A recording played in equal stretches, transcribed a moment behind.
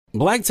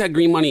Black Tech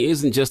Green Money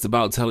isn't just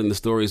about telling the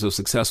stories of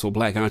successful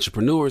Black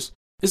entrepreneurs.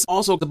 It's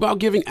also about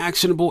giving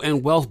actionable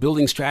and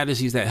wealth-building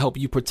strategies that help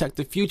you protect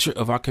the future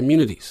of our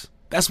communities.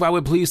 That's why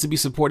we're pleased to be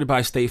supported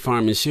by State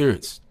Farm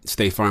Insurance.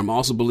 State Farm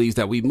also believes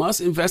that we must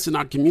invest in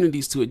our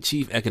communities to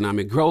achieve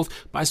economic growth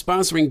by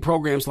sponsoring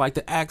programs like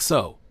the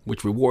ACT-SO,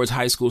 which rewards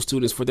high school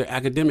students for their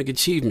academic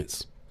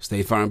achievements.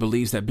 State Farm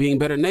believes that being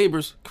better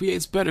neighbors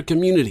creates better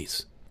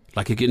communities.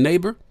 Like a good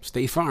neighbor,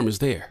 State Farm is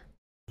there.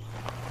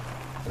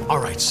 All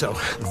right, so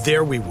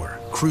there we were,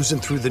 cruising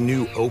through the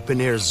new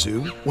open-air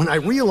zoo, when I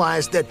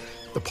realized that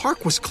the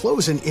park was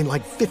closing in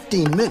like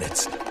 15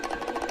 minutes.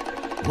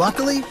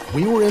 Luckily,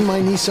 we were in my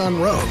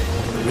Nissan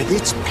Rogue. With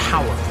its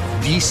powerful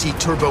VC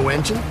turbo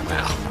engine,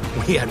 well,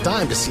 we had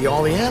time to see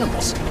all the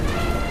animals.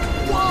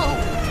 Whoa!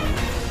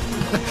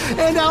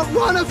 And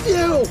outrun a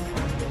few!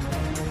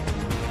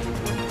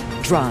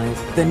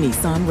 Drive the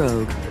Nissan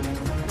Rogue.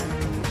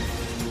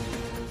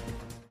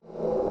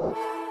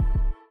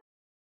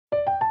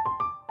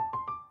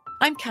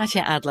 I'm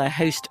Katya Adler,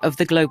 host of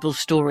The Global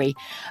Story.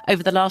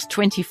 Over the last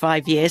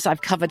 25 years,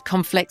 I've covered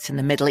conflicts in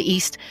the Middle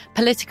East,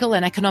 political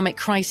and economic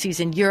crises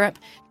in Europe,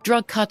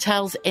 drug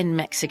cartels in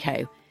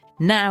Mexico.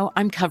 Now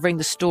I'm covering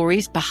the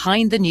stories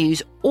behind the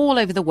news all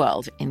over the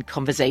world in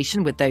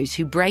conversation with those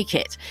who break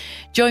it.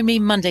 Join me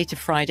Monday to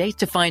Friday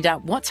to find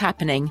out what's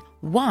happening,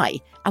 why,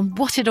 and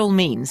what it all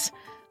means.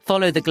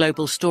 Follow The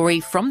Global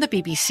Story from the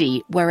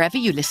BBC wherever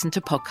you listen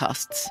to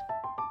podcasts.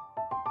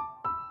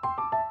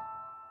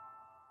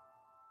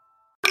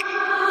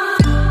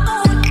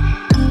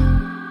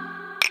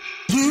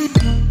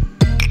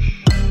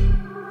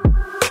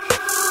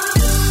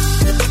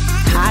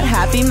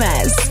 Happy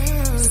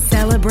Mess.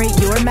 Celebrate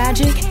your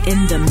magic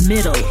in the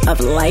middle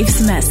of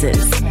life's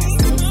messes.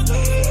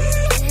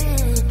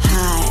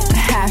 Hot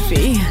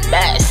Happy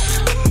Mess.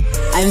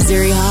 I'm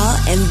Zuri Hall,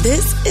 and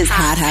this is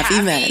Hot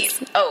Happy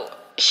Mess. Oh,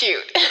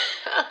 shoot.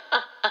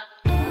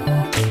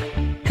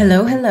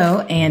 Hello,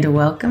 and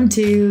welcome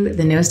to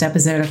the newest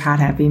episode of Hot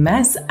Happy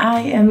Mess.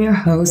 I am your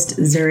host,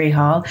 Zuri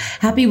Hall.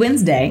 Happy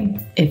Wednesday,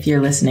 if you're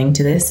listening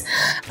to this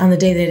on the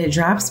day that it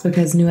drops,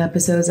 because new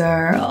episodes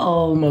are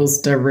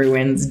almost every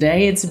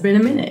Wednesday. It's been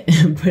a minute,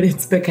 but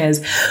it's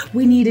because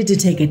we needed to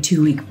take a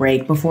 2-week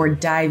break before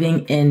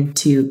diving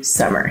into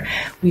summer.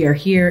 We are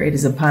here. It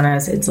is upon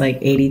us. It's like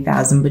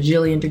 80,000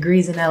 bajillion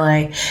degrees in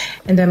LA,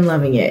 and I'm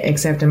loving it,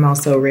 except I'm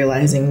also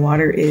realizing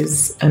water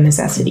is a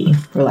necessity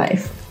for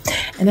life.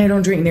 And I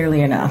don't drink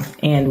nearly enough,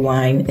 and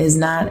wine is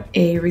not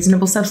a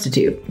reasonable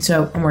substitute.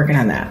 So I'm working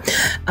on that.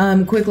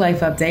 Quick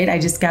life update. I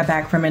just got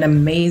back from an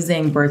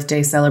amazing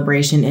birthday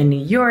celebration in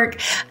New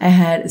York. I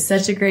had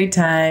such a great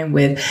time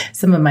with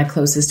some of my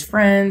closest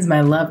friends,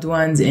 my loved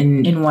ones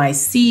in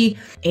NYC,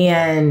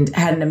 and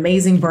had an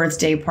amazing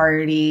birthday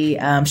party.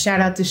 Shout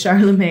out to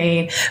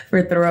Charlemagne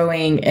for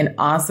throwing an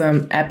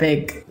awesome,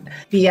 epic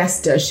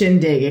fiesta,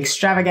 shindig,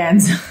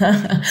 extravaganza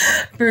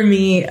for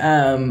me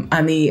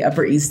on the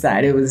Upper East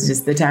Side. It was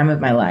just the time of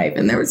my life.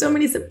 And there were so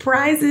many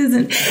surprises.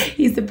 And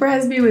he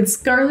surprised me with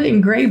scarlet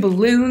and gray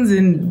balloons.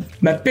 And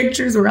my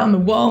pictures were on the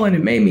wall and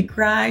it made me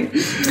cry.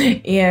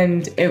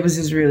 And it was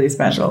just really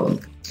special.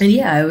 And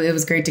yeah, it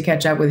was great to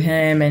catch up with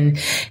him and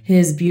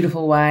his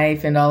beautiful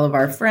wife and all of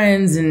our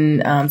friends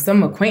and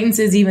some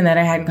acquaintances even that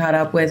I hadn't caught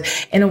up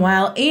with in a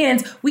while.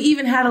 And we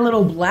even had a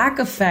little Black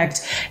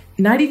Effect,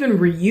 not even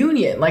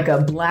reunion, like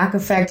a Black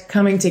Effect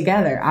coming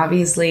together.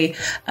 Obviously,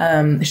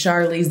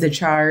 Char leads the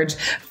charge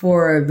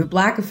for the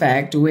Black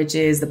Effect, which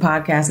is the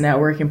podcast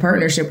network in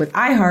partnership with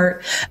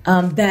iHeart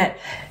that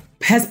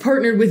has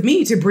partnered with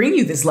me to bring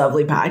you this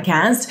lovely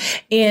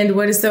podcast. And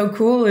what is so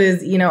cool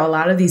is, you know, a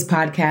lot of these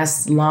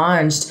podcasts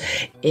launched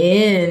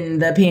in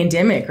the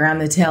pandemic around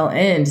the tail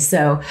end.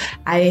 So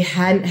I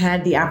hadn't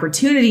had the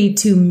opportunity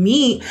to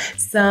meet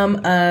some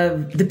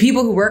of the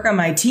people who work on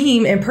my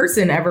team in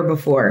person ever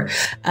before.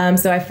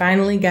 So I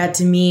finally got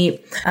to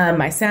meet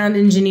my sound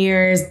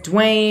engineers,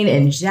 Dwayne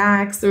and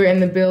Jax were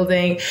in the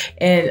building.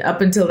 And up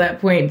until that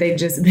point, they'd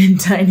just been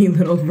tiny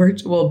little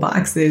virtual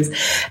boxes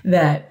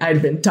that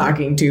I'd been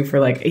talking to for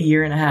like a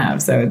year and a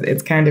half. So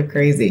it's kind of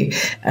crazy.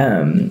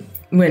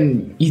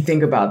 When you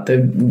think about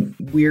the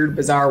weird,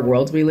 bizarre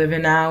world we live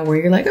in now, where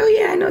you're like, oh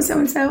yeah, I know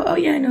so-and-so. Oh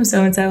yeah, I know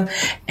so-and-so.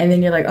 And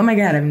then you're like, oh my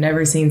God, I've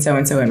never seen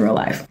so-and-so in real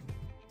life.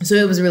 So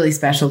it was really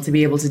special to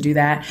be able to do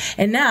that.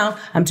 And now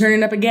I'm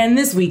turning up again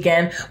this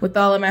weekend with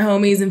all of my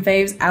homies and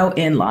faves out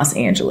in Los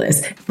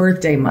Angeles.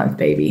 Birthday month,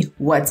 baby.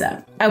 What's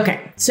up?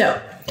 Okay, so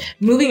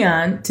moving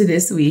on to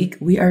this week,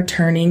 we are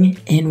turning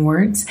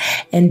inwards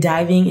and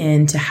diving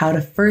into how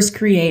to first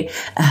create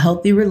a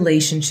healthy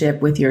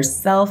relationship with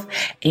yourself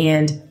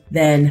and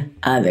then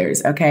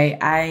others. Okay.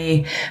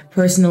 I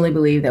personally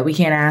believe that we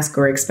can't ask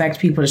or expect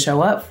people to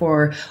show up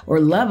for or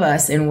love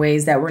us in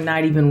ways that we're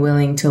not even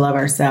willing to love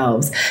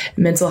ourselves.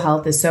 Mental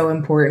health is so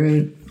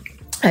important.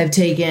 I've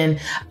taken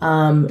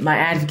my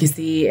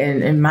advocacy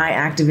and my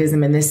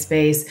activism in this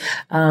space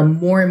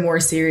more and more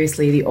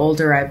seriously. The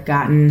older I've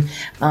gotten,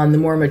 the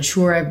more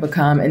mature I've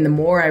become, and the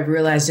more I've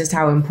realized just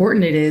how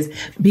important it is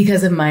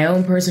because of my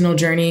own personal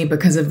journey,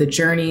 because of the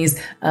journeys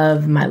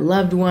of my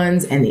loved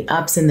ones and the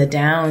ups and the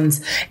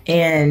downs,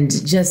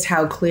 and just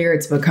how clear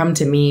it's become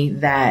to me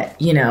that,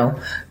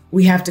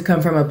 we have to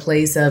come from a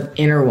place of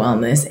inner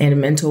wellness and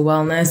mental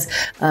wellness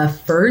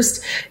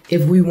first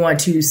if we want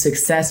to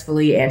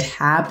successfully and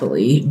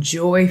happily,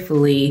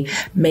 joyfully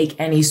make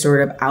any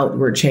sort of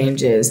outward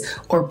changes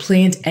or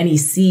plant any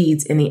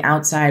seeds in the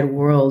outside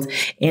world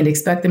and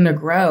expect them to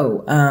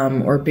grow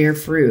or bear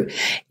fruit.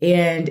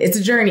 And it's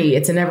a journey.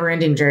 It's a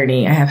never-ending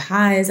journey. I have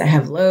highs, I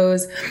have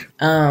lows,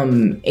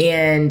 and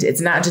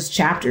it's not just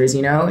chapters.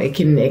 It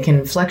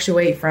can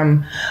fluctuate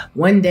from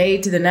one day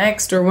to the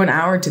next or 1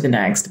 hour to the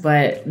next,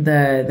 but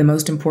the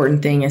most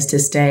important thing is to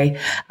stay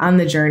on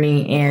the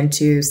journey and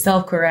to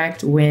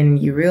self-correct when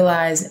you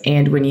realize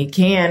and when you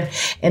can.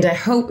 And I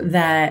hope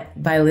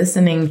that by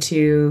listening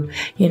to,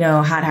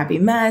 Hot Happy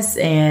Mess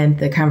and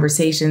the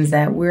conversations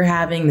that we're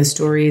having, the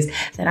stories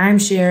that I'm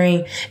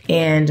sharing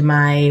and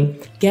my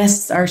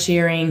guests are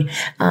sharing,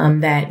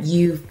 that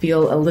you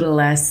feel a little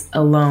less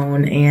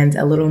alone and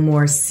a little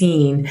more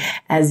seen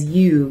as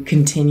you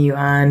continue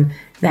on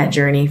that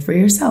journey for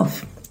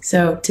yourself.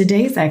 So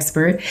today's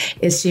expert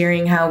is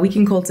sharing how we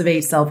can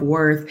cultivate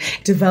self-worth,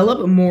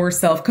 develop more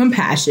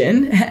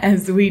self-compassion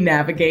as we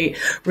navigate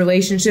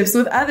relationships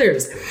with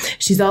others.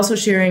 She's also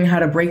sharing how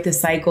to break the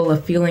cycle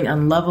of feeling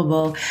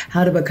unlovable,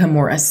 how to become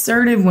more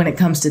assertive when it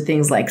comes to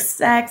things like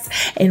sex,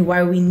 and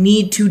why we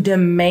need to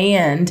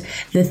demand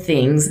the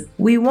things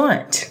we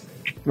want.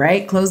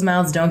 Right? Closed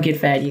mouths don't get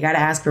fed. You got to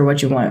ask for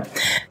what you want.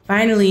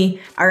 Finally,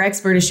 our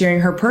expert is sharing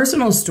her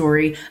personal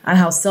story on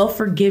how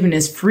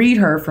self-forgiveness freed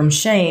her from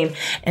shame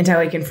and how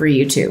it can free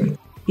you too.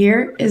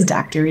 Here is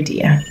Dr.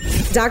 Adia.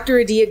 Dr.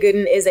 Adia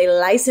Gooden is a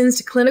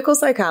licensed clinical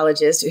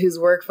psychologist whose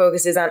work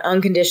focuses on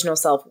unconditional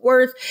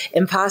self-worth,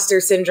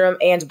 imposter syndrome,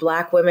 and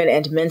Black women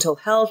and mental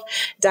health.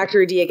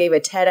 Dr. Adia gave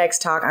a TEDx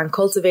talk on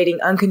cultivating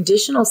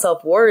unconditional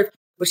self-worth,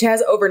 which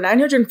has over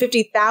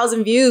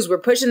 950,000 views. We're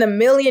pushing the 1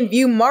 million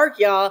view mark,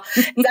 y'all.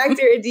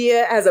 Dr.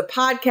 Adia has a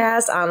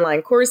podcast,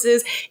 online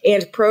courses,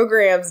 and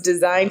programs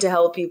designed to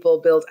help people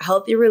build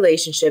healthy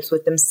relationships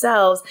with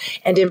themselves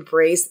and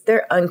embrace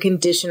their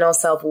unconditional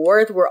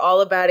self-worth. We're all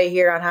about it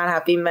here on Hot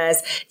Happy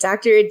Mess.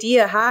 Dr.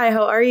 Adia, hi,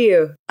 how are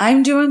you?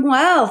 I'm doing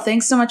well.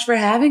 Thanks so much for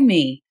having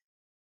me.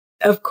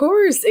 Of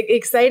course.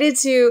 Excited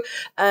to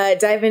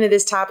dive into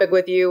this topic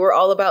with you. We're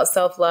all about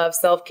self-love,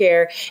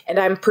 self-care, and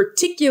I'm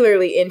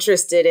particularly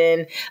interested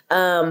in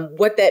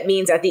what that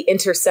means at the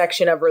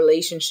intersection of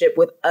relationship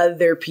with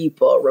other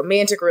people,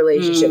 romantic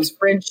relationships,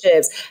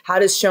 friendships. How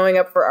does showing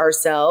up for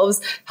ourselves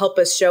help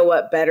us show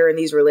up better in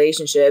these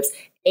relationships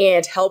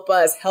and help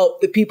us help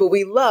the people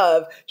we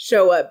love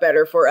show up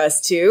better for us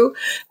too?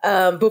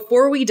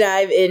 Before we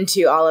dive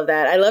into all of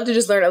that, I'd love to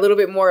just learn a little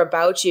bit more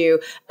about you.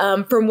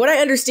 From what I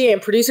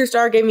understand, Producer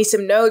Star gave me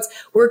some notes.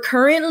 We're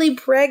currently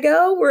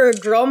preggo. We're a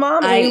girl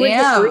mom. I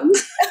am.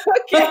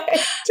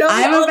 Okay.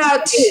 I'm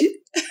about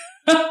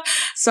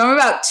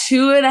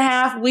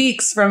 2.5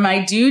 weeks from my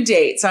due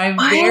date. So I'm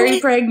very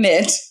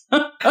pregnant.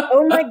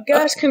 Oh my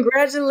gosh,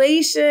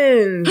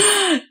 congratulations.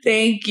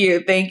 Thank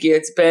you.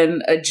 It's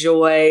been a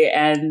joy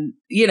and,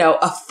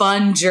 a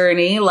fun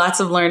journey,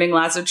 lots of learning,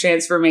 lots of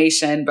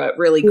transformation, but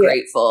really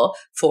grateful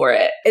for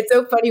it. It's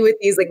so funny with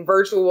these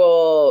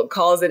virtual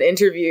calls and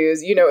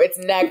interviews, it's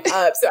neck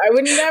up. So I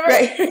would never.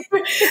 Right.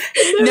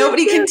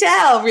 Nobody can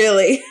tell,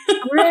 really.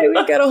 Right.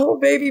 We've got a whole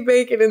baby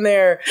bacon in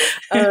there.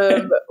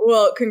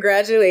 Well,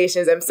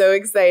 congratulations. I'm so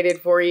excited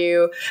for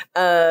you.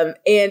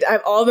 And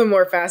I'm all the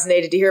more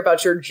fascinated to hear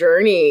about your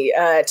journey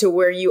to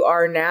where you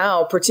are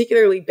now,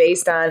 particularly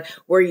based on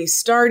where you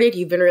started.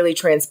 You've been really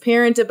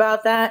transparent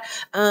about that.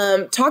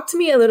 Talk to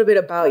me a little bit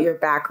about your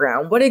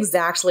background. What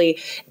exactly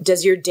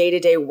does your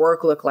day-to-day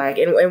work look like,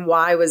 and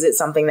why was it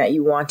something that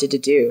you wanted to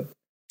do?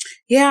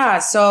 Yeah.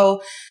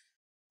 So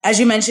as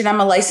you mentioned, I'm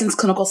a licensed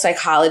clinical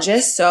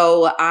psychologist.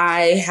 So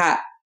I have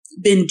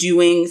been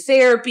doing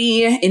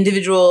therapy,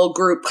 individual,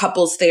 group,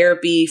 couples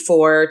therapy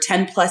for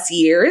 10 plus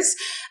years.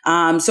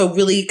 So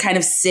really kind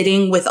of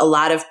sitting with a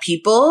lot of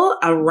people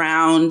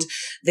around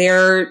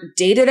their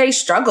day-to-day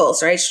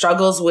struggles, right?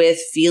 Struggles with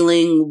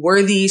feeling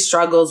worthy,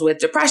 struggles with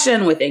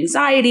depression, with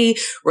anxiety,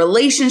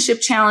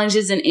 relationship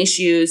challenges and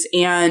issues.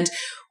 And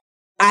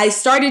I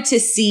started to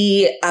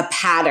see a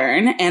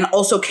pattern and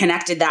also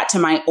connected that to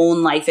my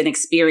own life and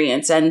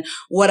experience. And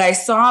what I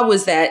saw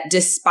was that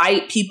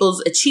despite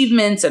people's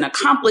achievements and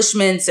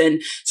accomplishments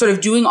and sort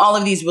of doing all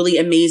of these really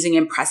amazing,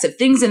 impressive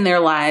things in their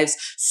lives,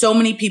 so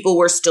many people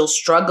were still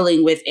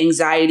struggling with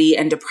anxiety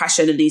and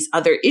depression and these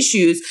other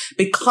issues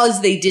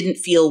because they didn't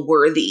feel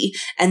worthy.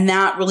 And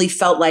that really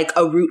felt like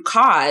a root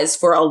cause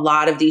for a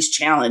lot of these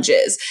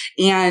challenges.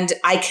 And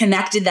I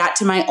connected that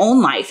to my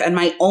own life and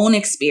my own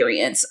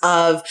experience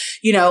of,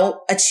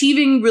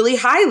 achieving really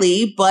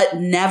highly, but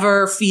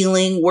never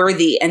feeling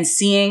worthy, and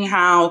seeing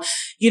how,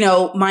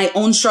 my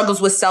own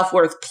struggles with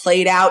self-worth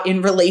played out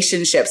in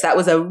relationships. That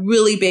was a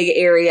really big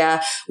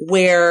area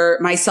where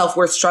my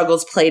self-worth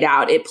struggles played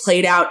out. It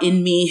played out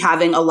in me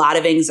having a lot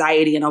of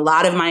anxiety, and a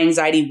lot of my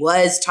anxiety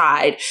was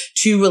tied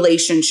to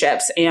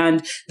relationships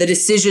and the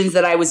decisions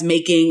that I was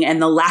making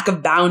and the lack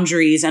of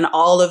boundaries and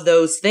all of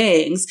those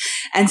things.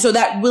 And so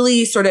that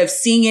really sort of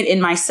seeing it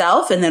in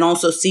myself and then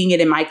also seeing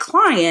it in my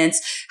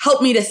clients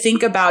helped me to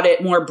think about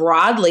it more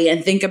broadly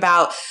and think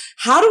about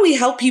how do we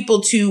help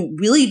people to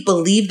really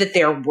believe that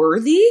they're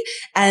worthy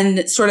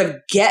and sort of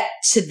get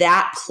to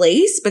that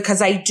place?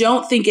 Because I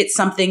don't think it's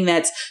something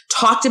that's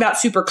talked about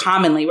super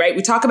commonly, right?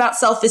 We talk about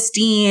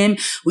self-esteem.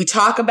 We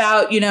talk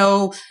about,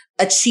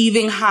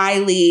 achieving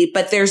highly,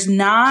 but there's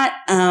not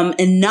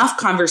enough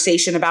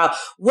conversation about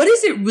what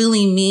does it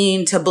really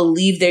mean to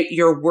believe that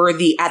you're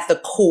worthy at the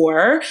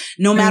core,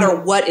 no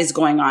matter what is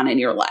going on in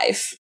your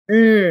life.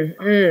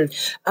 This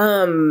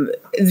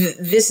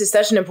is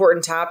such an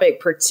important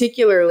topic,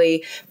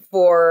 particularly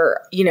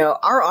for,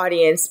 our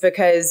audience,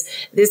 because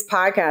this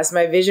podcast,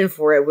 my vision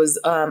for it was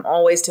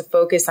always to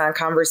focus on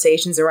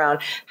conversations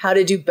around how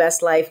to do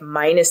best life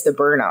minus the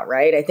burnout,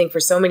 right? I think for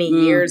so many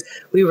years,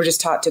 we were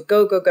just taught to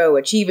go, go, go,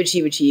 achieve,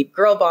 achieve, achieve,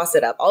 girl boss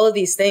it up, all of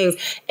these things.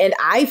 And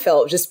I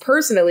felt just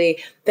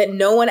personally that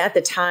no one at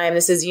the time,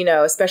 this is,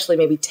 especially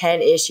maybe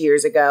 10-ish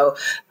years ago,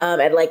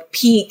 at like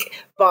peak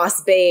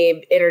boss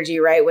babe energy,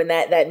 right? When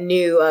that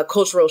new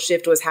cultural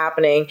shift was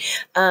happening,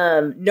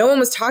 no one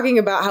was talking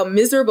about how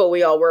miserable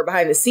we all were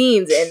behind the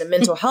scenes and the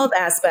mental health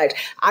aspect.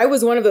 I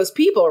was one of those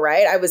people,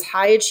 right? I was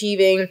high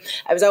achieving.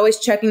 I was always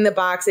checking the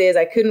boxes.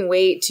 I couldn't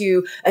wait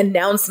to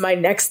announce my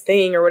next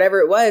thing or whatever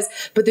it was.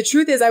 But the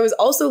truth is I was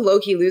also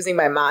low-key losing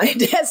my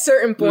mind at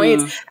certain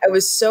points. I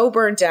was so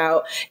burnt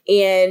out.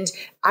 And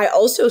I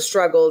also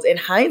struggled, in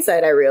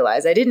hindsight, I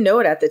realized, I didn't know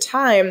it at the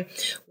time,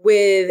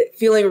 with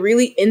feeling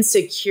really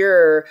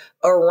insecure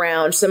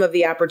around some of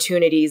the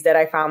opportunities that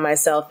I found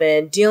myself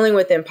in, dealing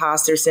with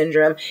imposter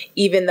syndrome,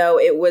 even though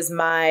it was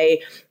my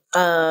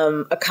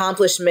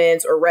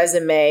accomplishments or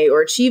resume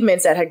or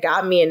achievements that had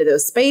gotten me into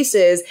those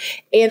spaces.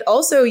 And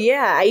also,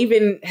 I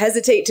even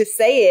hesitate to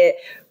say it,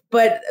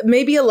 but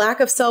maybe a lack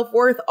of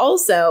self-worth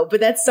also. But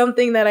that's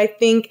something that I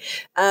think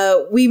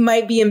we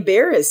might be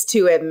embarrassed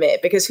to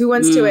admit, because who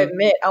wants to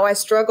admit, I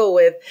struggle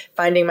with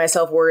finding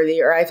myself worthy,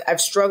 or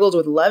I've struggled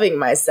with loving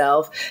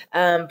myself.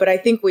 But I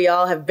think we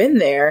all have been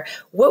there.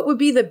 What would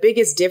be the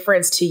biggest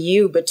difference to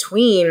you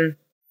between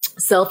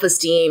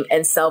self-esteem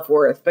and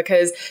self-worth?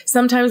 Because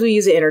sometimes we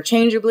use it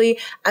interchangeably.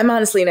 I'm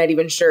honestly not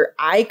even sure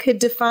I could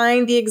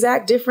define the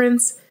exact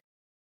difference.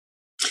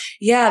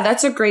 Yeah,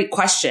 that's a great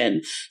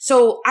question.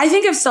 So I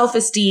think of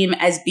self-esteem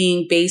as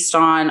being based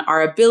on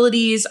our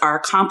abilities, our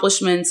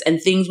accomplishments, and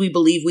things we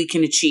believe we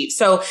can achieve.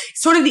 So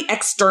sort of the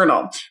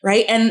external,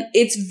 right? And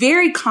it's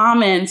very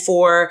common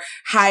for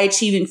high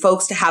achieving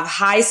folks to have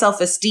high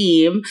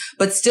self-esteem,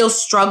 but still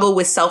struggle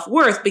with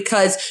self-worth,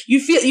 because you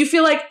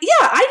feel like, yeah,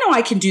 I know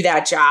I can do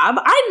that job.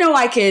 I know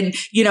I can,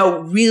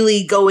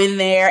 really go in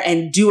there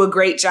and do a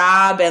great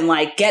job and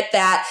like get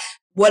that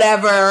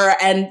whatever.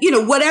 And,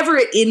 in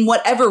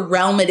whatever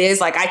realm it is,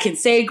 like I can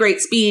say a great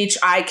speech,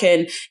 I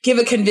can give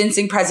a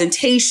convincing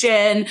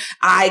presentation,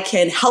 I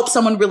can help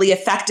someone really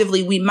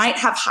effectively. We might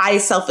have high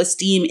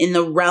self-esteem in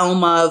the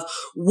realm of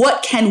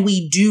what can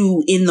we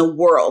do in the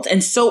world?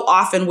 And so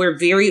often we're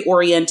very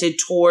oriented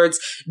towards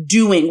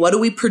doing. What do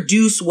we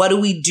produce? What do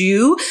we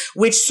do?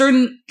 Which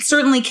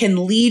certainly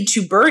can lead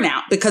to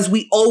burnout, because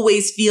we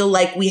always feel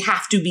like we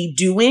have to be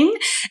doing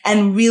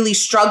and really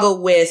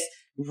struggle with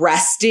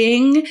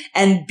resting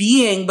and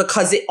being,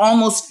 because it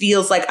almost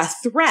feels like a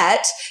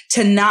threat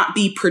to not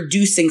be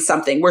producing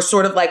something. We're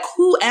sort of like,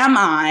 who am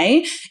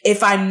I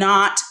if I'm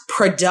not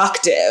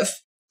productive?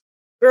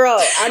 Girl,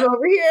 I'm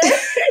over here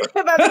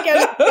about to get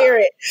a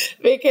spirit,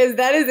 because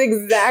that is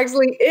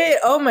exactly it.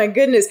 Oh my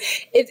goodness.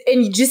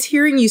 And just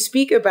hearing you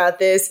speak about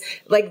this,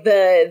 like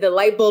the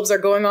light bulbs are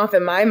going off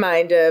in my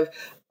mind of,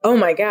 oh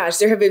my gosh,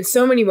 there have been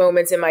so many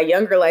moments in my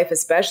younger life,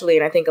 especially,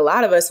 and I think a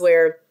lot of us,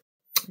 where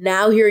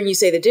now hearing you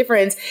say the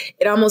difference,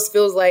 it almost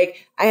feels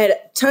like I had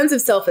tons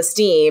of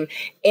self-esteem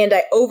and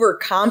I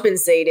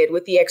overcompensated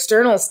with the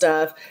external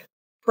stuff,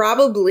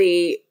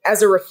 probably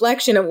as a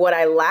reflection of what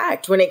I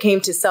lacked when it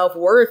came to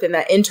self-worth and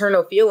that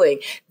internal feeling.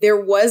 There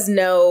was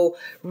no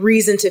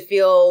reason to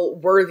feel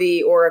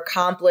worthy or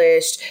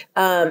accomplished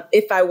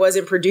if I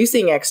wasn't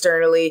producing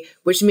externally,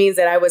 which means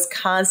that I was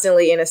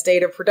constantly in a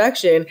state of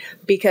production,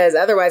 because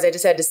otherwise I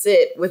just had to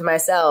sit with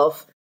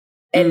myself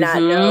and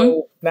not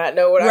know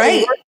what I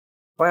was.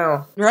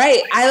 Wow.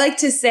 Right. I like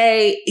to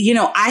say,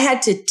 I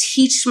had to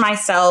teach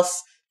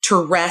myself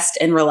to rest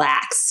and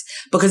relax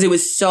because it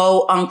was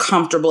so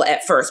uncomfortable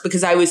at first,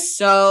 because I was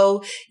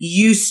so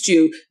used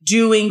to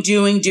doing,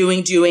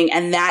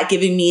 and that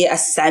giving me a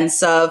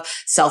sense of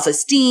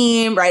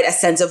self-esteem, right? A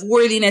sense of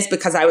worthiness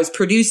because I was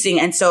producing.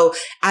 And so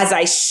as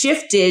I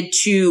shifted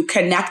to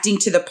connecting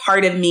to the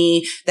part of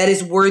me that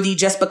is worthy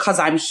just because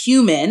I'm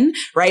human,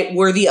 right?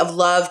 Worthy of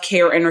love,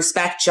 care, and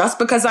respect just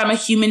because I'm a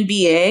human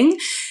being,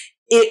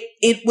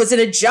 it was an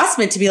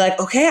adjustment to be like,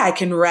 okay, I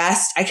can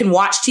rest. I can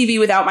watch TV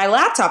without my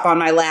laptop on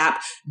my lap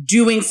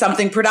doing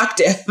something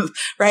productive,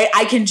 right?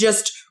 I can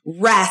just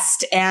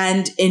rest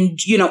and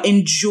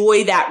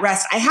enjoy that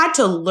rest. I had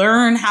to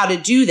learn how to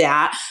do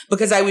that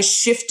because I was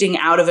shifting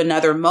out of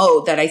another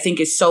mode that I think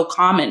is so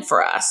common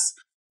for us.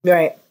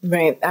 Right.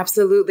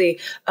 Absolutely.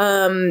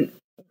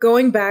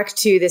 Going back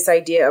to this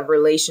idea of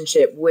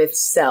relationship with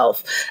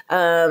self,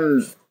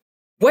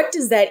 what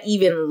does that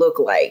even look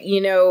like?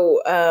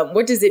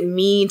 What does it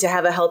mean to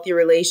have a healthy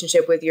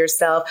relationship with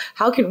yourself?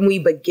 How can we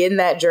begin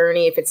that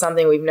journey if it's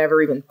something we've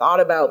never even thought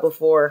about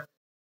before?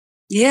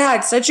 Yeah,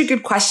 it's such a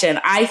good question.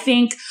 I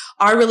think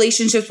our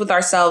relationships with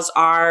ourselves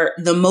are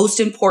the most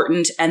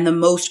important and the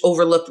most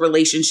overlooked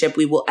relationship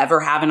we will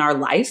ever have in our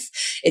life.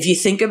 If you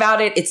think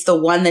about it, it's the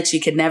one that you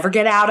could never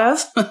get out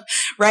of,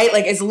 right?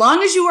 Like as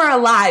long as you are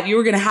alive, you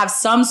are going to have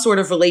some sort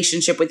of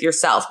relationship with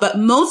yourself. But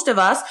most of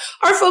us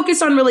are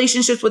focused on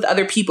relationships with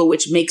other people,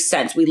 which makes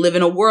sense. We live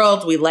in a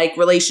world, we like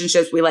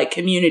relationships, we like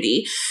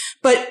community.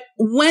 But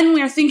when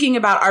we're thinking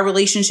about our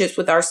relationships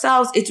with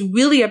ourselves, it's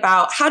really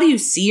about how do you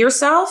see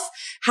yourself?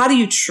 How do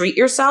you treat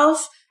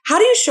yourself? How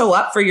do you show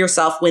up for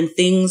yourself when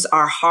things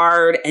are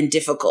hard and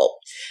difficult,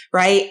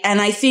 right?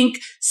 And I think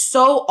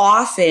so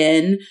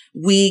often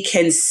we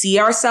can see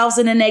ourselves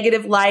in a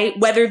negative light,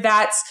 whether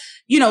that's,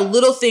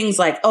 little things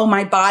like, oh,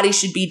 my body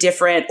should be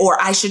different,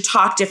 or I should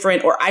talk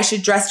different, or I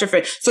should dress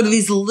different. Sort of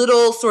these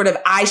little sort of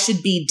I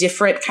should be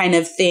different kind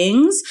of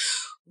things.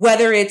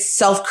 Whether it's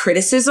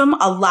self-criticism,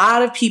 a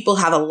lot of people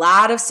have a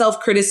lot of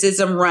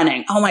self-criticism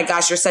running. Oh my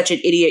gosh, you're such an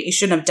idiot. You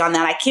shouldn't have done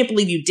that. I can't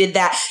believe you did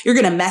that. You're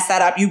going to mess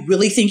that up. You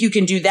really think you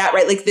can do that,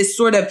 right? Like this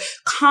sort of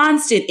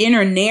constant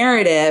inner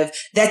narrative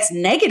that's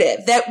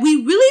negative, that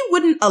we really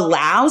wouldn't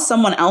allow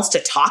someone else to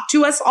talk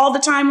to us all the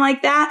time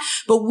like that.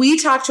 But we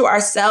talk to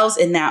ourselves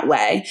in that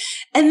way.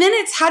 And then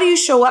it's how do you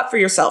show up for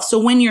yourself?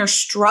 So when you're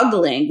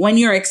struggling, when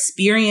you're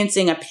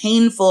experiencing a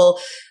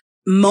painful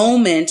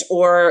moment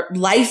or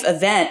life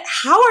event,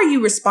 how are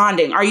you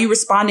responding? Are you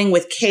responding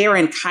with care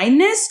and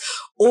kindness,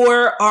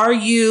 or are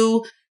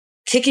you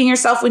kicking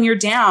yourself when you're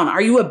down?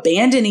 Are you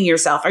abandoning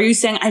yourself? Are you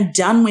saying, I'm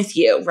done with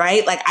you,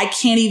 right? Like I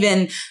can't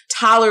even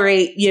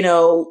tolerate,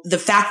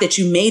 the fact that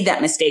you made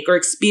that mistake or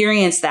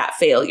experienced that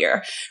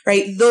failure,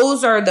 right?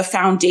 Those are the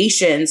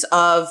foundations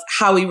of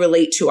how we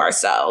relate to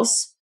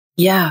ourselves.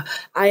 Yeah,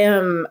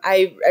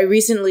 I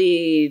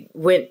recently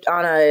went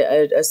on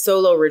a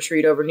solo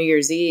retreat over New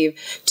Year's Eve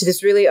to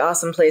this really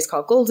awesome place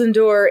called Golden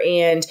Door.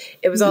 And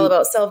it was all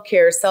about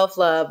self-care,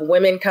 self-love,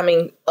 women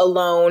coming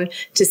alone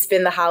to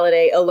spend the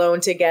holiday alone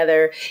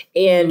together.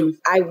 And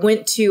I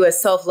went to a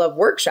self-love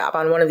workshop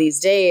on one of these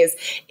days.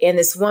 And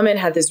this woman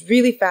had this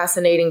really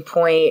fascinating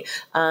point.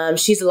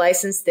 She's a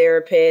licensed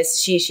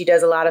therapist. She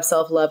does a lot of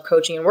self-love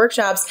coaching and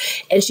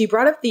workshops. And she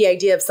brought up the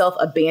idea of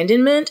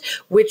self-abandonment,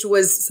 which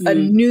was a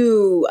new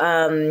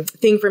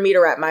thing for me to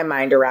wrap my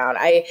mind around.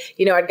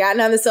 I'd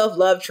gotten on the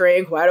self-love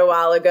train quite a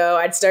while ago.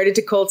 I'd started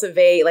to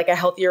cultivate like a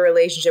healthier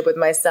relationship with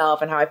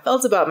myself and how I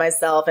felt about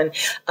myself and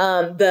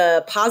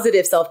the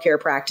positive self-care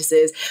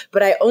practices.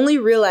 But I only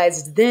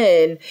realized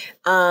then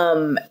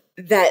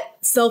that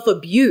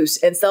self-abuse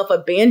and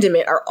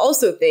self-abandonment are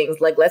also things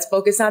like, let's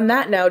focus on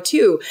that now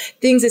too.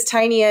 Things as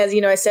tiny as,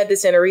 I said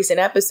this in a recent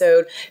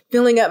episode,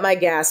 filling up my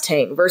gas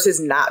tank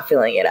versus not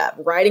filling it up,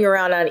 riding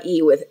around on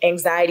E with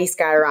anxiety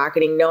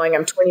skyrocketing, knowing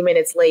I'm 20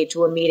 minutes late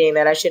to a meeting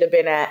that I should have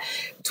been at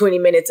 20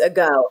 minutes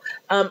ago.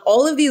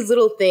 All of these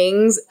little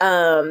things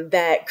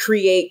that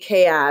create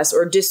chaos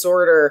or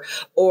disorder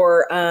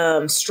or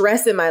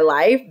stress in my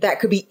life that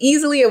could be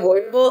easily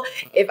avoidable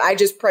if I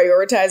just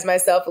prioritize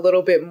myself a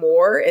little bit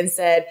more and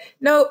said,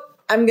 nope,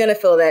 I'm going to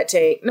fill that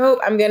tank. Nope,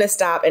 I'm going to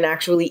stop and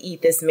actually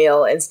eat this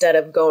meal instead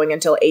of going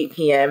until 8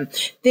 p.m.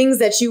 Things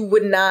that you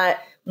would not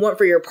want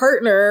for your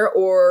partner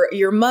or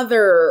your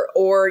mother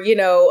or,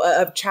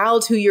 a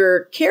child who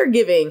you're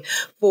caregiving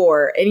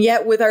for. And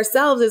yet with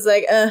ourselves, it's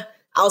like,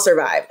 I'll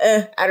survive.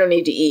 I don't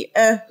need to eat.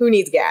 Who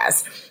needs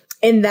gas?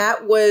 And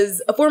that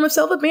was a form of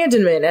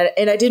self-abandonment.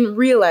 And I didn't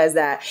realize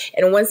that.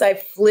 And once I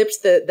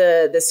flipped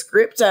the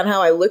script on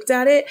how I looked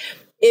at it,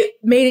 it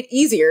made it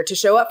easier to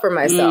show up for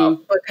myself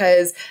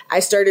because I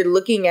started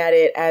looking at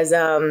it as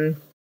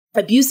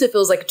abusive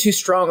feels like too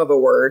strong of a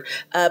word,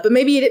 but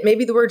maybe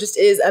the word just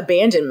is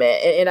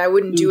abandonment, and I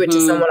wouldn't do it to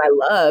someone I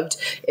loved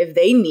if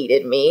they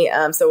needed me.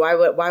 So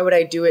why would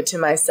I do it to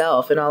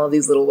myself in all of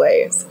these little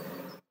ways?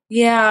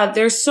 Yeah,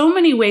 there's so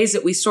many ways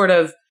that we sort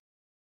of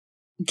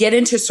get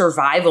into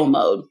survival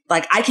mode.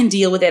 Like, I can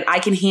deal with it. I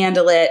can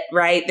handle it,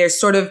 right? There's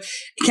sort of,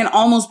 it can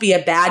almost be a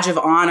badge of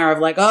honor of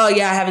like, oh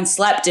yeah, I haven't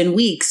slept in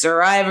weeks,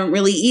 or I haven't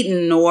really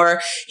eaten,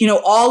 or, you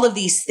know, all of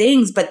these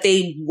things, but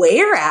they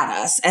wear at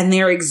us and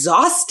they're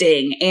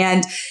exhausting.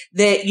 And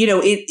that, you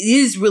know, it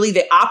is really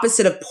the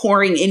opposite of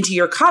pouring into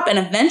your cup. And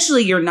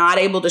eventually you're not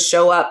able to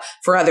show up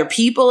for other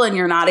people and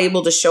you're not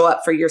able to show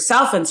up for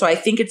yourself. And so I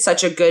think it's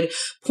such a good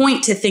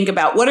point to think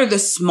about what are the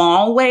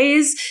small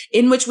ways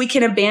in which we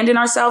can abandon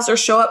ourselves or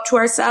show up to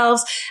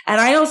ourselves. And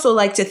I also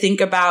like to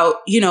think about,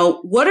 you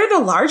know, what are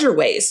the larger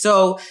ways?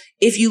 So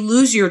if you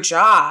lose your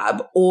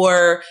job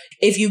or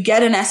if you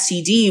get an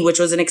STD, which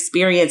was an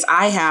experience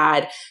I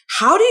had,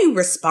 how do you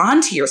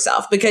respond to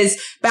yourself? Because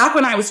back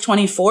when I was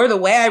 24, the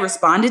way I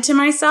responded to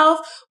myself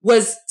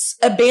was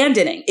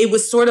abandoning. It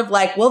was sort of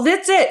like, well,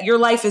 that's it. Your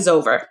life is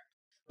over.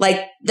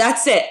 Like,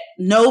 that's it.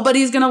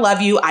 Nobody's going to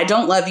love you. I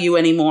don't love you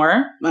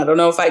anymore. I don't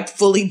know if I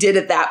fully did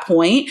at that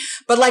point,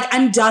 but like,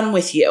 I'm done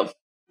with you.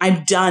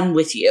 I'm done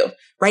with you,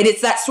 right?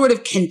 It's that sort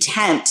of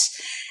contempt.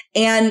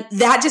 And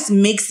that just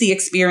makes the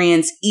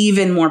experience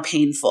even more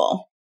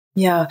painful.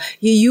 Yeah.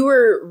 You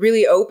were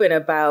really open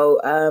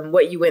about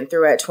what you went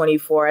through at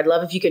 24. I'd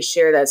love if you could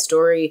share that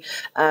story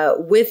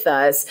with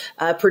us,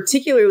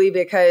 particularly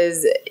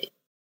because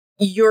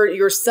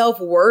your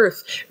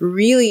self-worth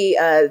really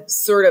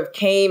sort of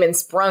came and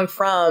sprung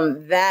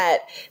from that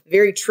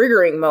very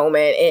triggering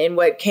moment and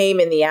what came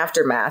in the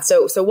aftermath.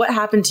 So what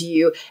happened to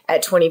you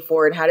at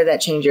 24 and how did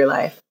that change your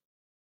life?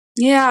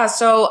 Yeah.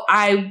 So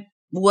it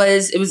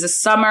was a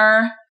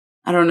summer.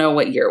 I don't know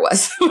what year it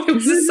was. It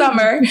was a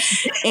summer.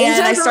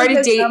 And I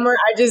started dating. Summer,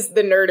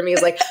 the nerd in me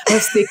is like, oh,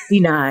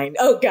 69.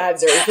 Oh God,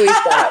 Zuri, please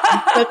stop.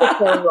 That's a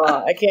phone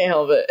raw. I can't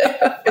help it.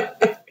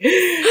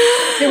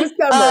 It was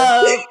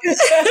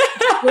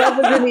summer. Love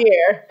was in the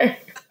air.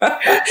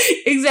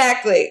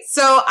 Exactly.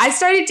 So I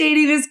started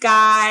dating this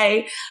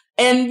guy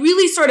and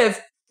really sort of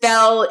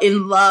fell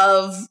in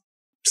love,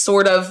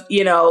 sort of,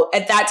 you know,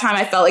 at that time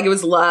I felt like it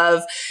was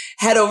love,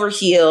 head over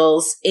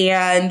heels.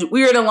 And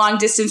we were in a long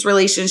distance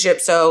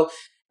relationship. So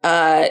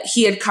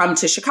he had come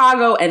to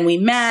Chicago and we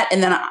met,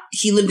 and then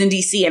he lived in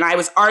DC, and I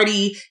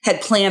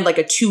had planned like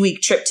a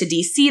 2-week trip to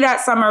DC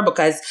that summer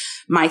because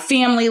my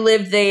family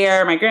lived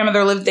there, my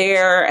grandmother lived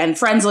there, and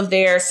friends lived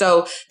there.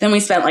 So then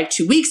we spent like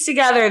 2 weeks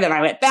together. Then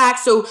I went back.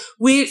 So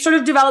we sort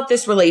of developed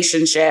this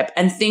relationship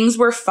and things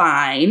were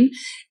fine.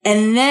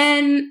 And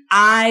then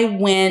I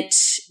went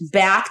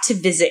back to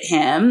visit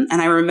him.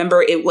 And I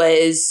remember I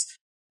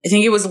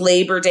think it was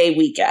Labor Day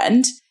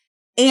weekend.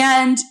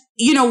 And,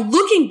 you know,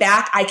 looking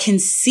back, I can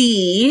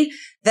see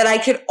that I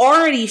could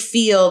already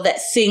feel that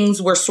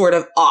things were sort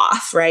of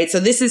off, right? So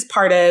this is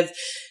part of,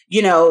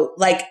 you know,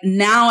 like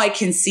now I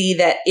can see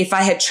that if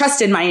I had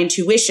trusted my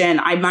intuition,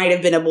 I might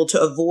have been able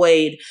to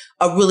avoid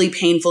a really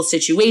painful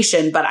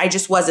situation, but I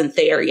just wasn't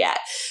there yet.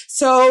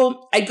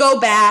 So I go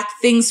back,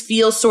 things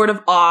feel sort of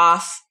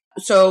off.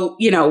 So,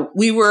 you know,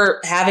 we were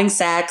having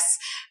sex.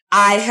 We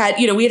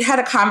had had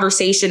a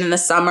conversation in the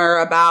summer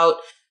about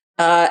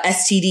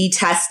STD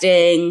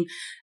testing.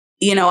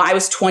 You know, I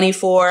was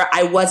 24.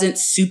 I wasn't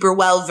super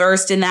well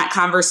versed in that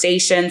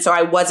conversation. So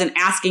I wasn't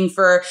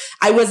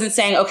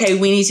saying, okay,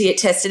 we need to get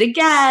tested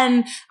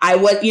again.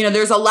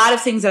 There's a lot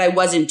of things that I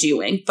wasn't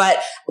doing,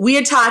 but we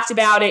had talked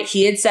about it.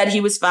 He had said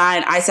he was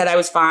fine. I said I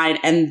was fine.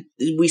 And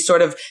we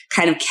sort of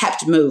kind of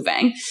kept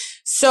moving.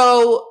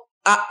 So,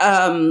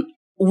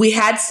 we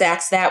had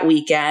sex that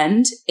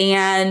weekend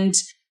and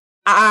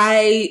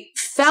I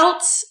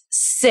felt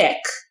sick.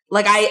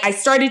 Like I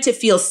started to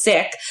feel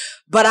sick,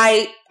 but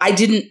I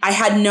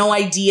had no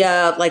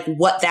idea like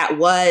what that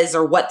was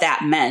or what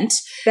that meant.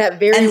 That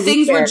very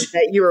weekend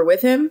that you were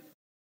with him?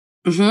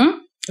 Mm-hmm.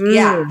 Mm.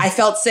 Yeah, I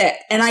felt sick.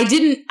 And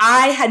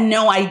I had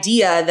no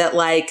idea that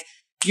like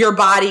your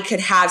body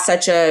could have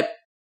such a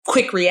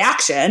quick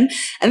reaction.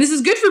 And this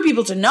is good for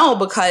people to know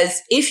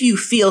because if you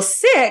feel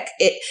sick,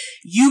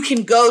 you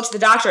can go to the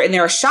doctor and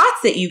there are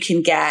shots that you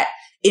can get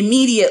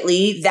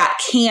immediately that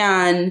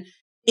can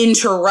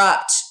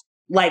interrupt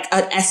like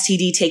an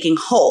STD taking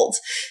hold.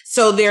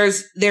 So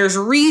there's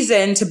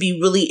reason to be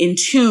really in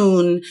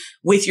tune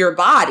with your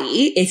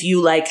body. If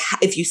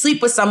you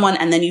sleep with someone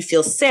and then you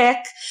feel sick,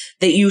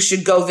 that you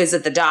should go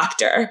visit the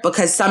doctor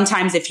because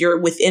sometimes if you're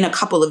within a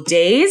couple of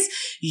days,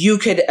 you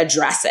could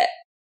address it.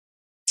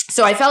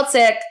 So I felt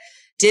sick,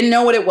 didn't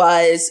know what it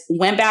was,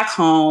 went back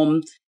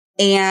home.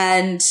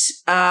 And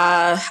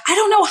I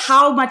don't know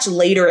how much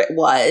later it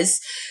was.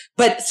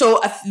 But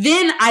so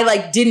then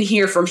I didn't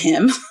hear from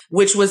him,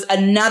 which was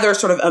another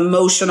sort of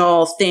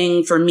emotional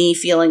thing for me,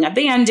 feeling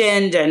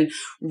abandoned and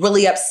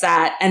really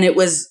upset. And it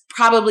was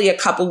probably a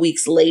couple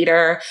weeks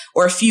later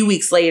or a few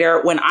weeks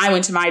later when I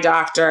went to my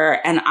doctor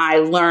and I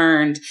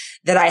learned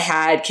that I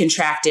had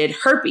contracted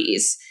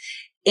herpes.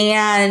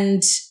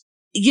 And,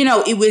 you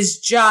know, it was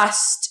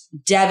just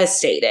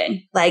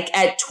devastating. Like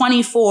at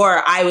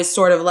 24, I was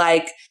sort of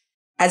like,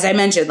 as I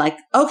mentioned, like,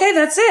 okay,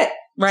 that's it.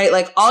 Right?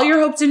 Like all your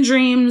hopes and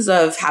dreams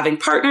of having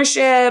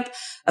partnership,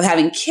 of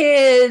having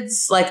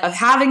kids, like of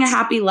having a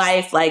happy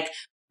life, like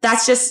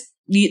that's just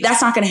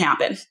That's not going to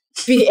happen.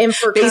 And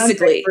for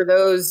basically, context, for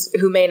those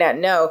who may not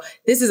know,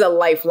 this is a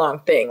lifelong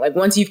thing. Like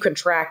once you've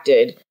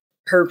contracted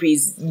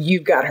herpes,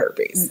 you've got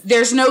herpes.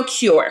 There's no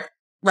cure,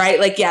 right?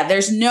 Like, yeah,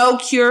 there's no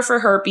cure for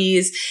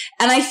herpes.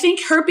 And I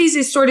think herpes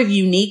is sort of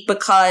unique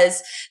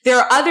because there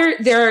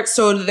are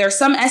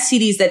some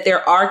STDs that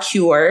there are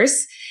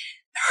cures.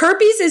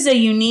 Herpes is a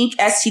unique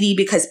STD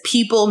because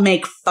people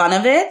make fun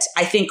of it,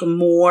 I think,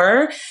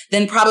 more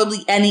than probably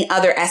any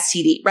other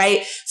STD,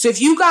 right? So if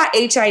you got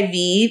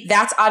HIV,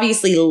 that's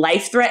obviously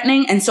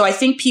life-threatening. And so I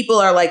think people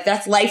are like,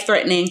 that's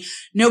life-threatening.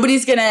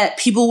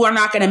 People are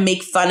not going to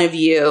make fun of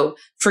you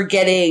for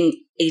getting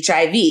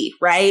HIV,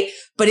 right?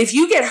 But if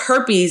you get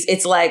herpes,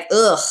 it's like,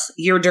 ugh,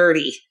 you're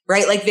dirty,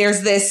 right? Like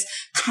there's this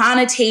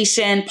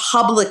connotation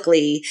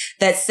publicly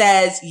that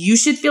says you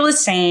should feel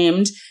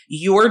ashamed,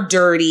 you're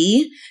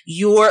dirty,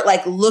 you're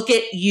like, look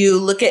at you,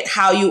 look at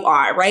how you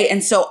are, right?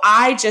 And so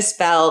I just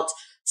felt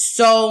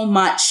so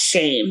much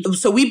shame.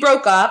 So we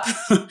broke up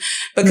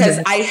because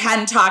I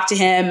hadn't talked to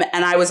him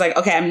and I was like,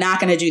 okay, I'm not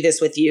going to do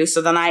this with you.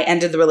 So then I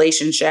ended the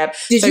relationship.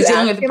 Did you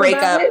dealing ask with him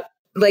about it?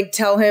 Like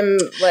tell him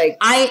like...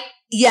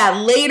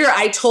 later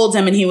I told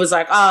him and he was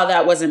like, oh,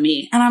 that wasn't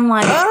me. And I'm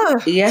like,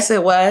 yes,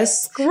 it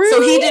was.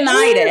 So he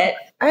denied it.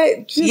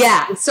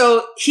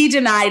 So he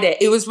denied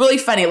it. It was really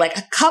funny.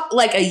 Like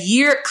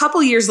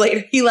couple years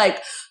later, he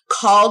like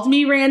called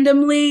me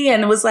randomly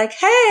and was like,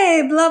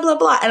 hey, blah, blah,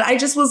 blah. And I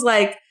just was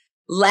like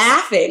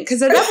laughing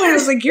because at that point I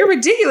was like, you're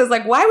ridiculous.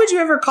 Like, why would you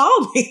ever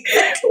call me?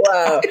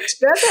 Wow.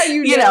 That's how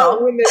you know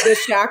when the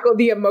shackle,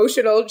 the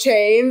emotional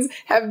chains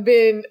have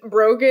been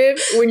broken,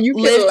 when you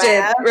can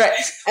laugh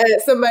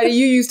at somebody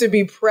you used to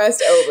be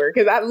pressed over.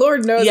 Because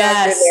Lord knows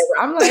I've been there.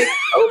 I'm like,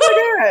 oh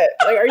my God,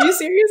 like, are you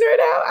serious right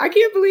now? I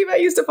can't believe I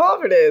used to fall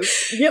for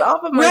this. Get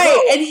off of my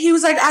boat. And he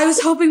was like, I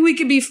was hoping we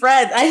could be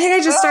friends. I think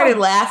I just started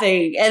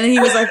laughing. And he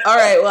was like, all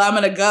right, well, I'm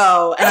going to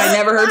go. And I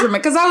never heard from him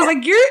because I was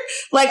like, you're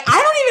like,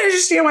 I don't even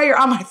understand why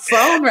you're on my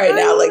phone right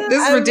now. Like,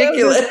 this is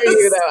ridiculous. Love this for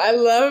you, though. I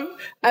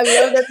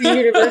love that the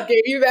universe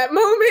gave you that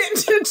moment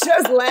to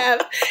just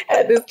laugh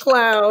at this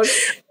clown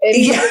and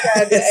you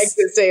had the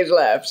exit stage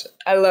left.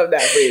 I love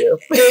that for you.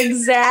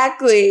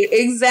 Exactly.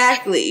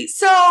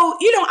 So,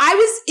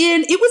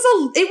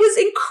 it was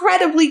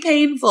incredibly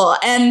painful.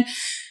 And,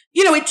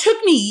 it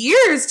took me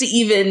years to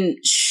even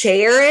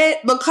share it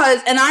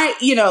because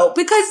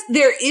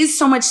there is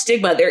so much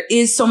stigma, there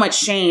is so much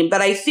shame,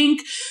 but I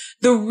think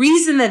the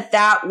reason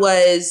that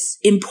was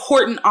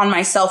important on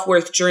my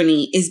self-worth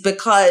journey is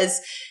because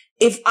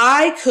if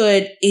I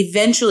could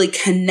eventually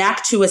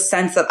connect to a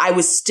sense that I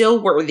was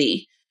still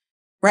worthy,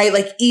 right?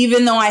 Like,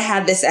 even though I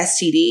had this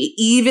STD,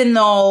 even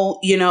though,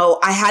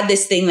 I had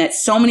this thing that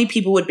so many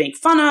people would make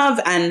fun of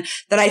and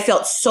that I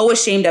felt so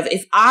ashamed of,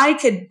 if I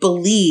could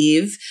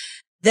believe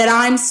that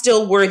I'm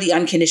still worthy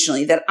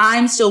unconditionally, that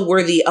I'm still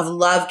worthy of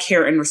love,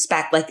 care, and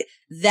respect, like,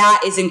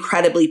 that is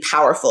incredibly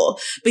powerful.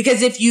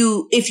 Because if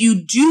you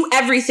do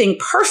everything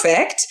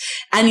perfect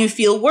and you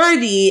feel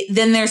worthy,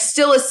 then there's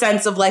still a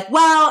sense of like,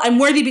 well, I'm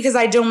worthy because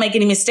I don't make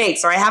any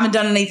mistakes, or I haven't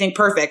done anything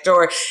perfect,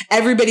 or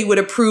everybody would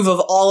approve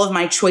of all of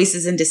my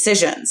choices and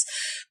decisions.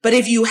 But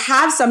if you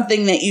have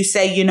something that you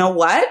say, you know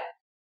what?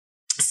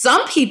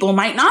 Some people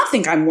might not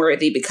think I'm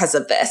worthy because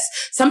of this.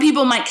 Some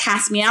people might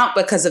cast me out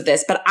because of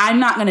this, but I'm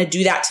not going to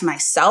do that to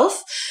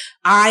myself.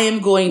 I am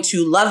going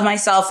to love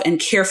myself and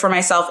care for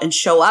myself and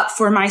show up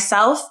for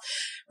myself,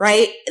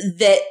 right?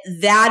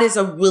 That is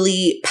a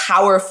really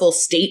powerful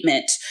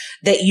statement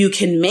that you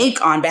can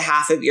make on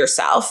behalf of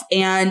yourself.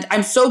 And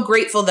I'm so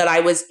grateful that I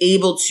was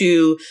able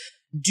to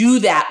do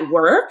that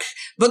work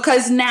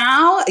because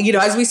now,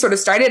 as we sort of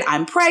started,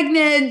 I'm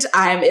pregnant,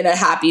 I'm in a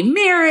happy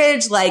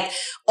marriage, like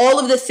all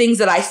of the things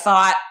that I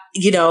thought,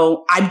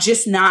 I'm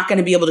just not going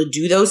to be able to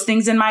do those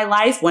things in my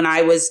life when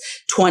I was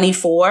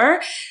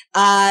 24.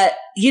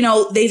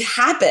 They've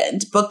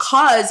happened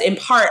because in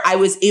part I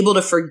was able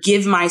to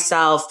forgive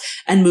myself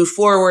and move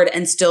forward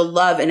and still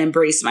love and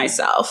embrace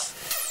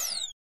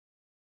myself.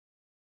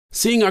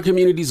 Seeing our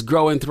communities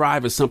grow and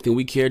thrive is something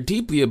we care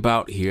deeply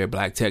about here at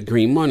Black Tech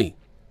Green Money.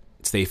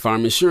 State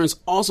Farm Insurance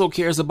also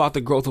cares about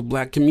the growth of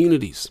Black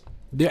communities.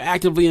 They're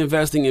actively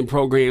investing in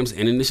programs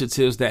and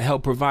initiatives that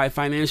help provide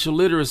financial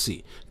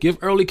literacy, give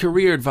early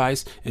career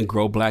advice, and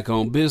grow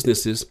Black-owned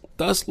businesses,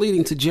 thus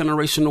leading to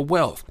generational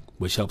wealth,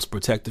 which helps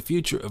protect the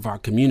future of our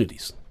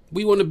communities.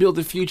 We want to build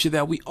a future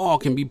that we all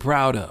can be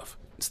proud of.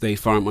 State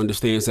Farm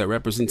understands that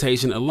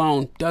representation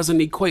alone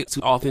doesn't equate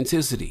to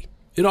authenticity.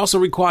 It also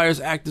requires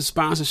active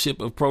sponsorship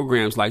of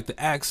programs like the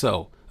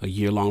ACT-SO, a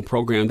year-long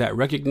program that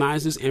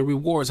recognizes and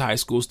rewards high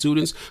school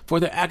students for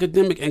their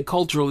academic and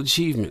cultural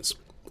achievements,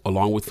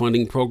 along with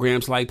funding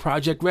programs like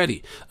Project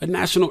Ready, a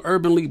National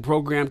Urban League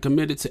program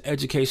committed to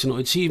educational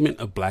achievement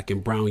of Black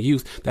and brown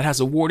youth that has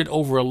awarded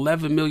over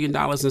 $11 million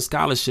in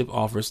scholarship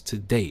offers to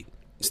date.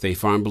 State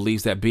Farm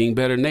believes that being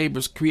better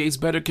neighbors creates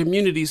better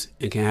communities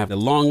and can have a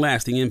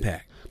long-lasting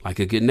impact. Like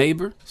a good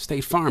neighbor,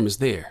 State Farm is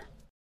there.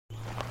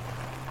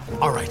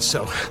 All right,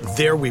 so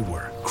there we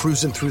were,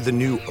 cruising through the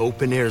new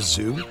open-air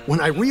zoo, when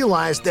I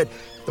realized that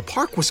the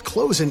park was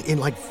closing in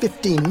like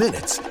 15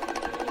 minutes.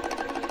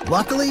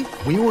 Luckily,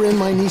 we were in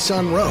my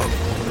Nissan Rogue.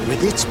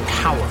 With its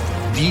powerful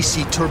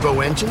VC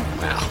turbo engine,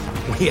 well,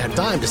 we had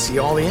time to see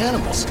all the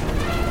animals.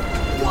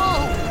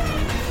 Whoa!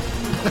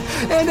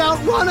 And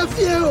outrun a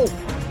few!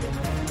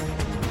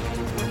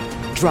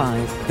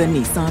 Drive the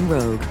Nissan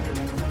Rogue.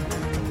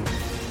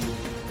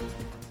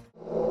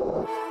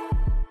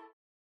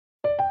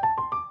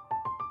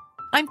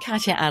 I'm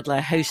Katya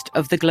Adler, host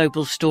of The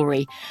Global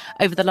Story.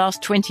 Over the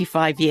last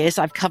 25 years,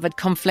 I've covered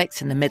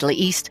conflicts in the Middle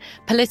East,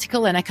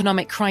 political and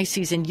economic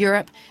crises in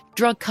Europe,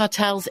 drug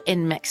cartels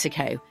in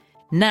Mexico.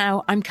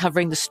 Now I'm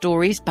covering the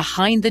stories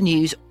behind the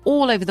news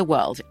all over the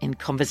world in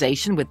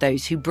conversation with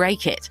those who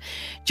break it.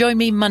 Join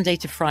me Monday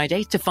to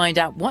Friday to find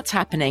out what's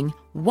happening,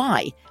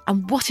 why,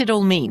 and what it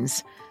all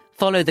means.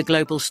 Follow The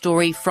Global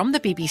Story from the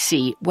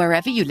BBC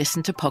wherever you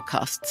listen to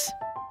podcasts.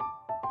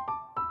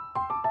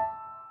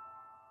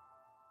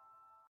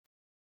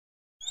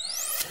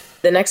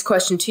 The next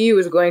question to you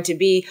is going to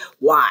be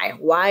why?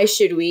 Why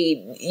should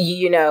we,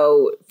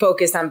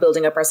 focus on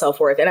building up our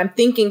self-worth? And I'm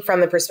thinking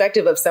from the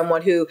perspective of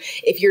someone who,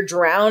 if you're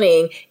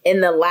drowning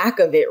in the lack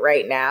of it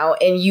right now,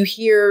 and you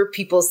hear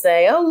people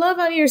say, oh, love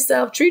on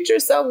yourself, treat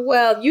yourself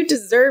well, you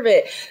deserve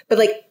it. But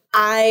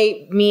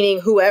I,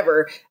 meaning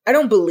whoever, I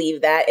don't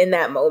believe that in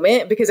that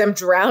moment because I'm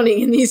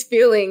drowning in these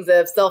feelings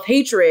of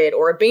self-hatred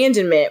or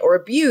abandonment or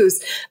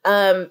abuse.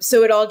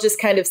 So it all just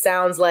kind of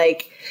sounds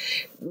like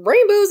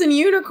rainbows and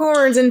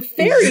unicorns and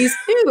fairies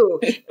too.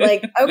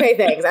 Okay,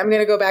 thanks. I'm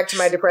going to go back to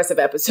my depressive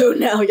episode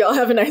now. Y'all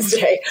have a nice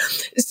day.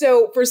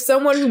 So for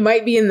someone who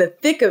might be in the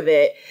thick of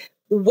it,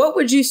 what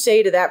would you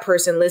say to that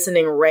person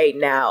listening right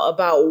now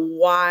about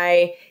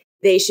why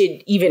they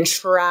should even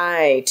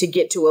try to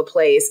get to a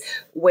place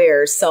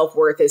where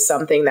self-worth is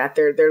something that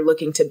they're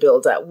looking to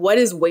build up? What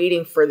is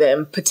waiting for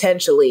them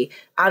potentially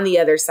on the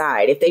other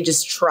side if they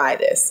just try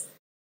this?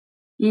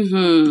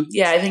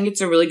 Yeah, I think it's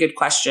a really good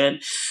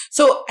question.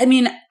 So,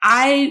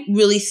 I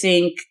really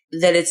think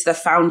that it's the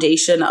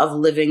foundation of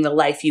living the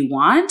life you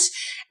want.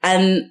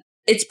 And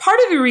it's part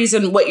of the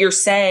reason what you're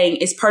saying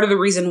is part of the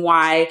reason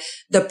why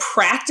the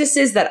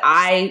practices that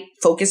I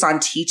focus on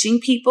teaching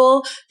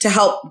people to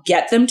help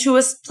get them to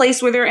a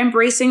place where they're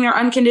embracing their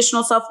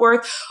unconditional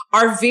self-worth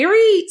are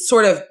very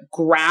sort of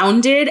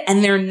grounded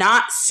and they're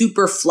not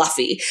super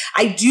fluffy.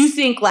 I do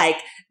think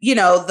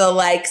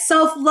the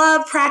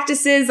self-love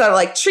practices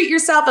are treat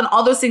yourself and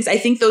all those things. I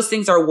think those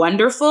things are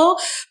wonderful,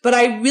 but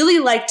I really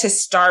like to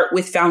start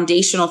with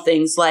foundational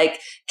things like,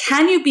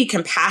 can you be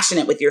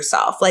compassionate with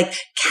yourself?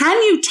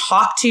 Can you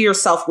talk to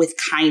yourself with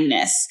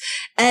kindness?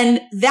 And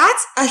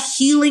that's a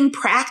healing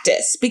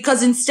practice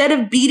because instead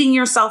of beating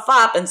yourself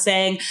up and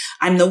saying,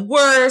 I'm the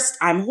worst,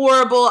 I'm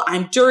horrible,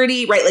 I'm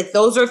dirty, right?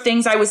 Those are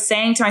things I was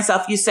saying to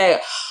myself. You say,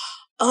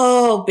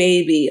 oh,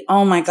 baby,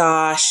 oh my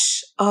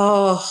gosh.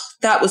 Oh,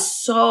 that was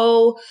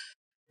so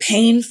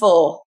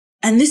painful.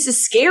 And this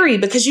is scary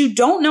because you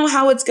don't know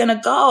how it's going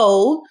to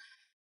go.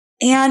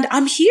 And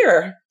I'm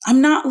here. I'm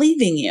not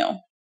leaving you.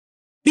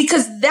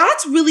 Because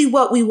that's really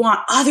what we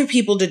want other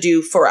people to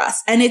do for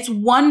us. And it's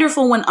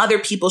wonderful when other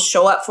people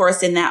show up for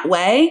us in that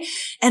way.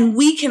 And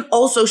we can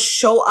also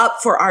show up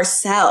for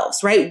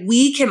ourselves, right?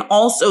 We can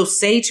also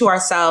say to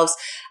ourselves,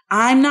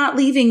 I'm not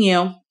leaving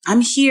you.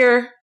 I'm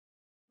here.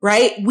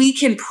 Right? We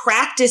can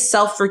practice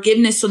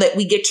self-forgiveness so that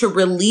we get to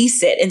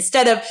release it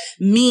instead of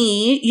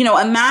me,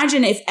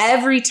 imagine if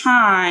every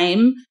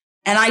time,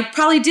 and I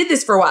probably did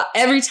this for a while,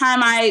 every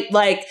time I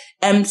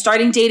am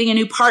starting dating a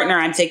new partner,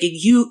 I'm thinking,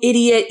 you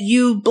idiot,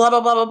 you blah,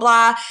 blah, blah, blah,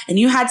 blah. And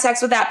you had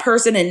sex with that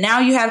person and now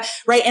you have,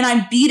 right? And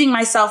I'm beating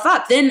myself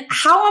up. Then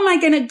how am I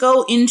going to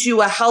go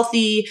into a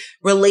healthy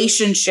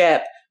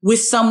relationship with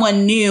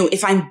someone new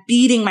if I'm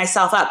beating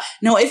myself up?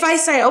 No, if I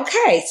say,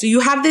 okay, so you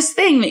have this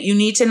thing that you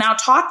need to now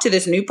talk to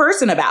this new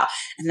person about,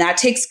 and that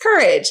takes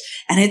courage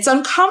and it's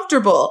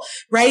uncomfortable,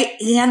 right?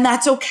 And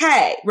that's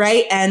okay,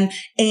 right? And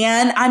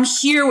I'm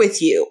here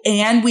with you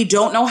and we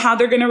don't know how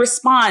they're going to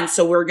respond.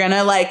 So we're going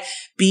to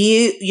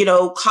be,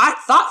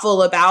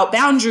 thoughtful about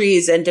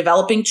boundaries and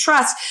developing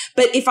trust.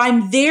 But if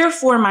I'm there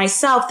for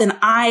myself, then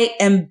I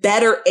am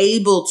better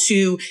able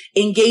to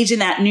engage in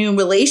that new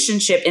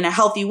relationship in a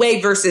healthy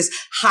way versus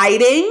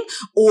hiding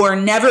or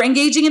never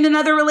engaging in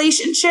another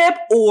relationship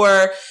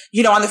or,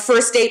 on the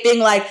first date being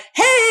like,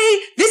 hey,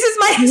 this is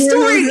my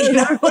story,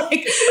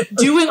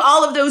 doing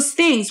all of those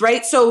things,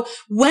 right? So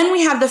when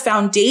we have the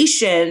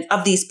foundation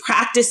of these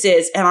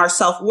practices and our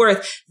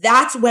self-worth,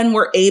 that's when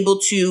we're able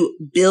to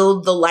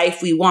build the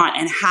life we want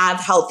and have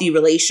healthy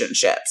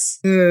relationships.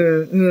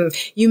 Mm-hmm.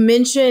 You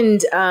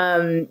mentioned,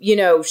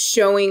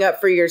 showing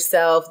up for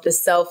yourself, the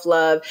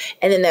self-love,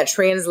 and then that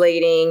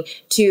translating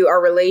to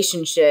our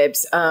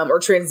relationships, or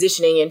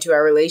transitioning into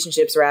our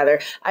relationships,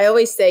 rather. I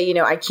always say,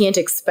 I can't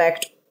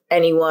expect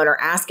anyone or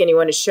ask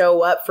anyone to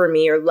show up for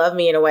me or love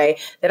me in a way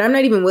that I'm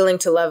not even willing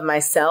to love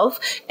myself.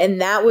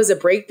 And that was a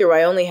breakthrough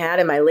I only had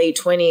in my late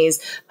 20s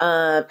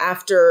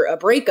after a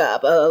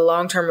breakup, a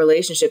long-term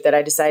relationship that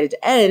I decided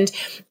to end.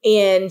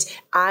 And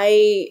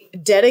I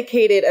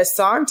dedicated a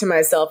song to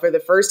myself for the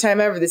first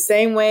time ever, the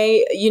same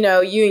way, you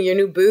know, you and your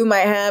new boo might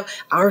have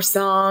our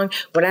song.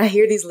 When I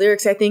hear these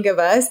lyrics, I think of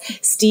us.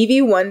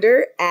 Stevie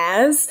Wonder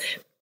As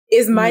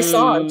is my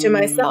song to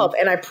myself.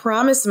 And I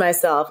promised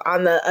myself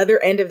on the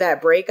other end of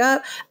that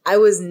breakup, I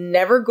was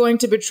never going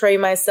to betray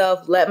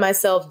myself, let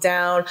myself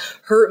down,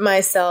 hurt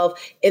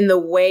myself in the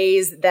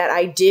ways that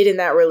I did in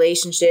that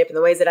relationship, in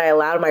the ways that I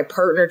allowed my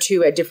partner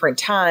to at different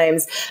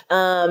times.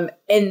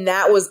 And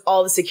that was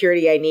all the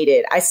security I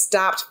needed. I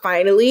stopped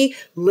finally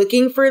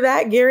looking for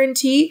that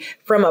guarantee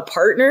from a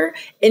partner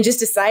and just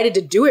decided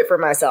to do it for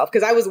myself,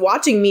 because I was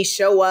watching me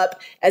show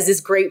up as this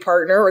great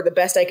partner or the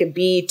best I could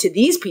be to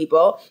these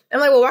people. I'm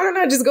like, well, why don't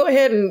I just go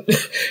ahead and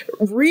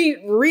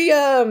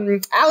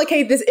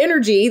allocate this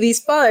energy,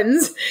 these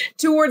funds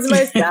towards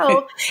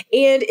myself?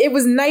 And it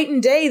was night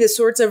and day, the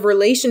sorts of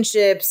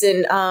relationships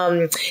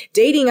and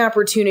dating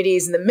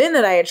opportunities and the men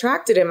that I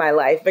attracted in my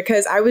life,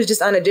 because I was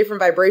just on a different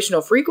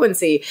vibrational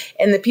frequency.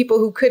 And the people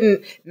who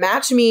couldn't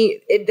match me,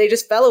 they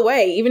just fell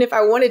away. Even if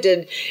I wanted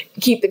to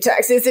keep the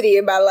toxicity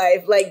in my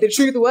life, like the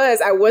truth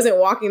was I wasn't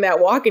walking that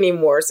walk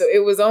anymore. So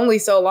it was only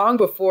so long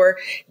before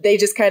they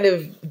just kind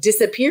of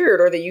disappeared,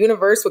 or the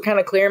universe would kind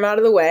of clear them out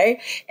of the way.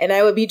 And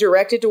I would be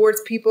directed towards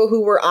people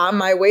who were on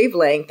my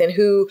wavelength and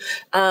who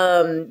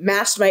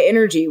matched my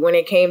energy when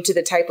it came to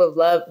the type of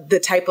love, the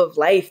type of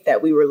life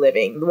that we were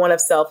living, one of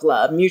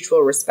self-love,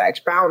 mutual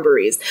respect,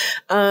 boundaries.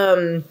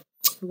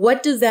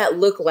 What does that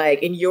look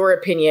like, in your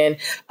opinion,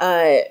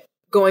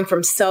 going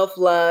from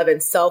self-love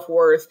and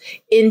self-worth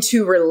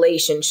into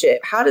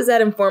relationship? How does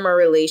that inform our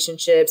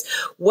relationships?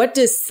 What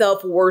does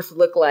self-worth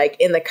look like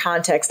in the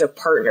context of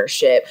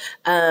partnership?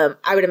 I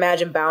would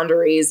imagine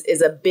boundaries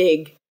is a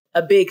big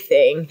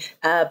thing.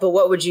 But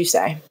what would you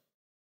say?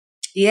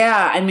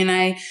 Yeah, I mean,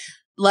 I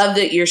love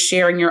that you're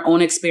sharing your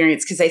own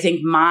experience, because I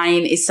think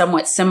mine is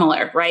somewhat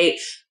similar, right?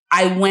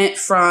 I went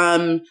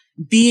from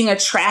being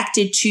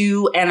attracted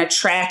to and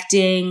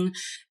attracting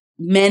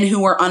men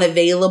who were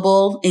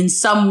unavailable in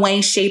some way,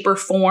 shape, or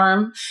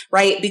form,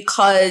 right?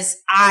 Because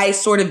I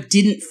sort of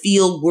didn't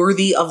feel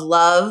worthy of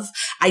love.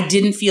 I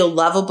didn't feel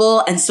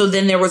lovable. And so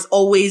then there was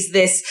always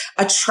this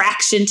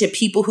attraction to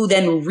people who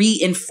then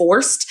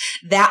reinforced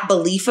that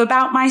belief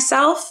about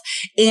myself.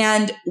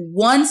 And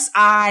once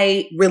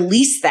I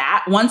released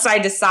that, once I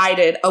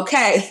decided,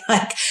 okay,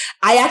 like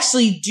I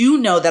actually do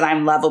know that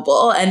I'm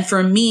lovable. And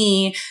for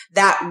me,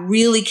 that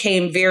really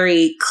came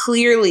very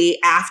clearly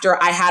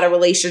after I had a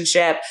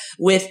relationship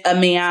with a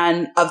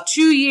man of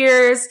 2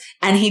 years,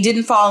 and he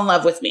didn't fall in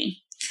love with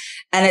me.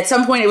 And at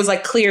some point it was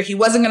like clear he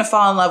wasn't going to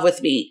fall in love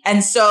with me.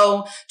 And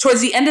so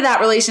towards the end of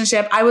that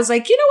relationship, I was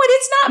like, you know what?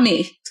 It's not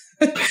me.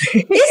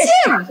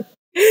 It's him.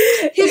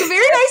 He's a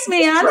very nice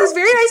man. He's a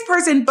very nice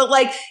person, but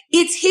like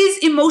it's his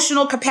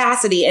emotional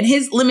capacity and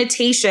his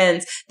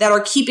limitations that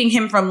are keeping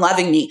him from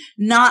loving me,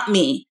 not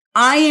me.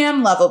 I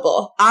am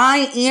lovable.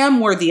 I am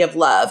worthy of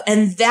love.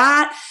 And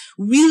that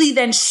really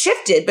then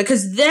shifted,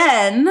 because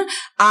then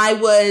I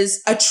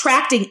was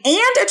attracted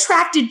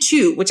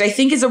to, which I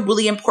think is a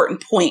really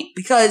important point,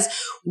 because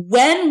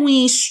when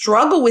we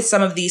struggle with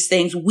some of these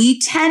things, we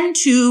tend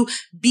to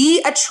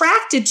be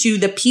attracted to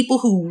the people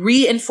who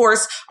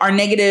reinforce our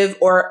negative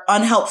or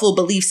unhelpful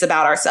beliefs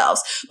about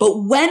ourselves.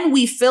 But when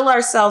we fill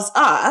ourselves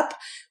up,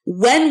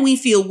 when we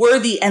feel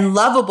worthy and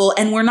lovable,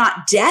 and we're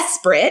not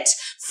desperate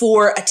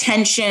for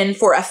attention,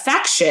 for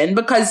affection,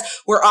 because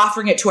we're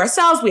offering it to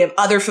ourselves, we have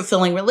other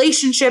fulfilling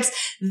relationships,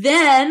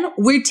 then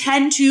we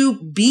tend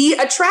to be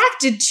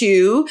attracted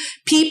to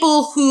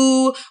people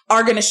who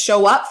are going to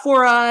show up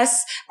for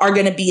us, are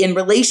going to be in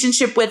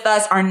relationship with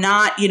us, are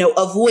not,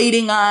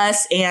 avoiding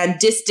us and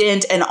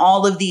distant and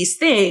all of these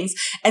things.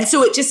 And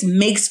so it just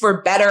makes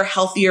for better,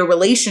 healthier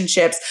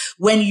relationships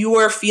when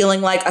you're feeling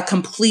like a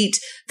complete,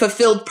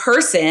 fulfilled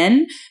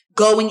person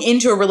going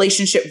into a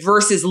relationship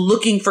versus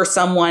looking for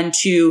someone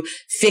to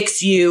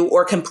fix you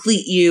or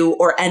complete you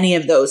or any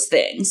of those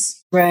things.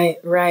 Right.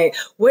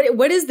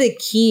 What is the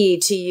key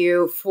to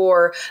you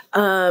for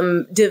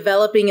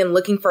developing and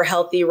looking for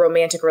healthy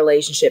romantic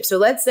relationships? So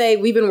let's say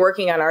we've been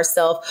working on our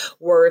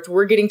self-worth.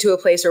 We're getting to a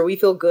place where we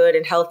feel good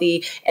and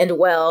healthy and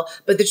well.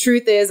 But the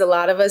truth is, a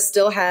lot of us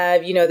still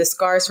have, the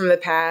scars from the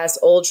past,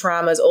 old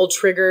traumas, old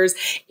triggers,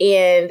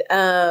 and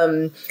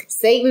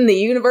Satan, the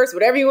universe,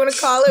 whatever you want to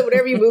call it,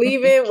 whatever you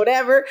believe in,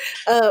 whatever,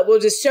 will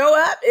just show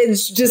up and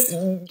just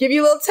give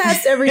you a little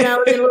test every now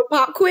and then, a little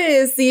pop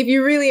quiz, see if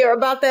you really are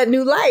about that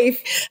new life.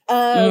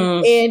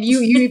 And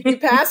you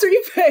pass or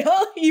you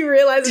fail, you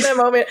realize in that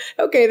moment,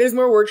 okay, there's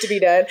more work to be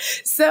done.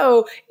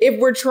 So if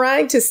we're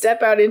trying to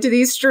step out into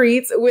these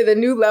streets with a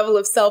new level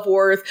of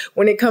self-worth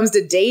when it comes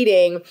to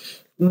dating,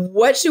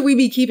 what should we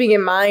be keeping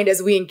in mind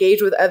as we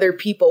engage with other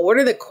people? What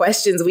are the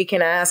questions we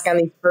can ask on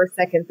these first,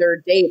 second,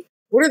 third dates?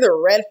 What are the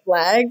red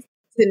flags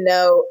to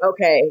know,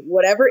 okay,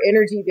 whatever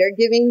energy they're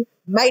giving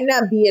might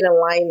not be in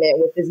alignment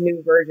with this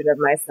new version of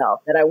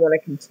myself that I want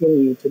to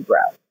continue to grow.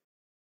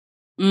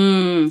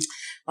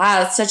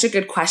 Wow, that's such a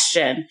good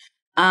question.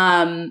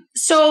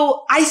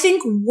 So I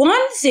think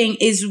one thing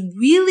is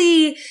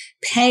really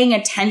paying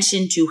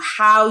attention to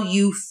how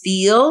you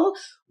feel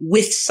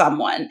with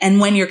someone and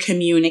when you're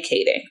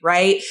communicating,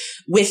 right?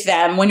 With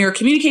them, when you're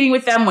communicating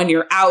with them, when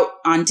you're out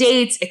on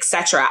dates,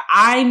 etc.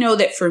 I know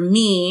that for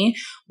me,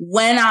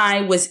 when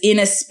I was in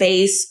a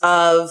space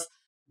of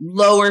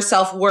lower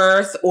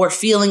self-worth or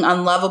feeling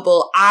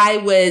unlovable, I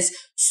was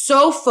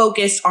so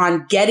focused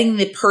on getting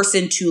the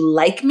person to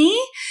like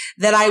me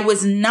that I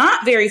was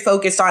not very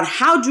focused on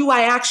how do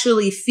I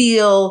actually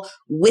feel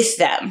with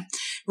them,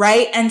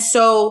 right? And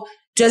so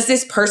does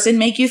this person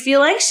make you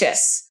feel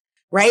anxious?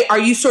 Right? Are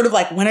you sort of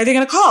like, when are they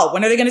going to call?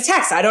 When are they going to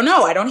text? I don't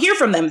know. I don't hear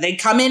from them. They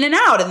come in and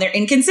out and they're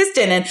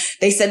inconsistent. And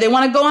they said they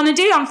want to go on a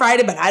date on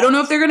Friday, but I don't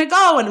know if they're going to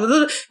go.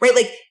 And right?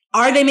 Like,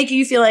 are they making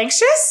you feel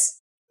anxious?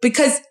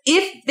 Because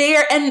if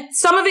they're, and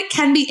some of it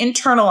can be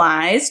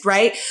internalized,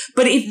 right?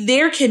 But if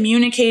they're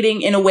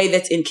communicating in a way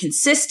that's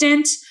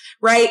inconsistent,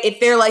 right?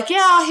 If they're like,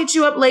 yeah, I'll hit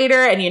you up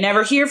later and you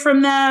never hear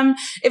from them.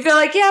 If they're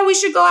like, yeah, we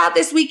should go out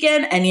this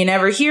weekend and you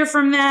never hear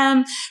from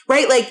them,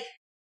 right? Like,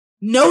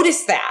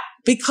 notice that.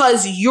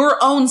 Because your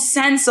own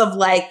sense of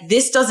like,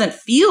 this doesn't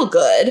feel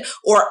good,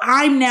 or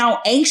I'm now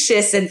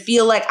anxious and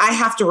feel like I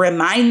have to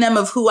remind them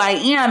of who I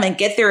am and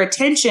get their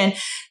attention,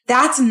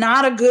 that's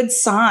not a good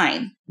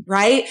sign,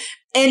 right?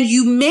 And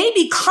you may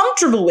be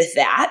comfortable with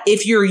that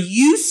if you're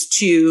used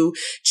to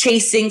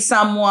chasing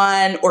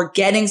someone or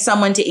getting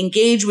someone to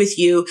engage with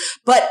you,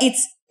 but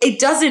it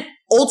doesn't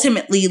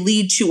ultimately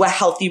lead to a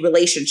healthy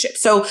relationship.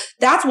 So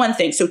that's one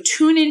thing. So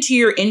tune into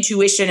your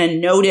intuition and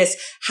notice,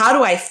 how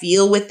do I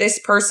feel with this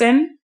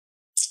person?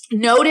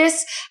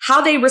 Notice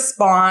how they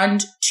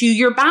respond to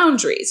your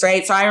boundaries,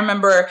 right? So I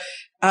remember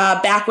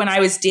back when I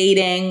was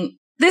dating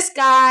this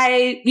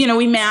guy,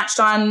 we matched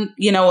on,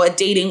 a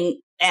dating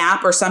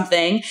app or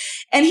something,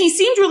 and he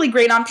seemed really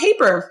great on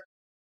paper.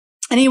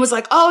 And he was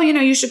like, oh,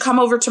 you should come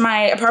over to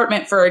my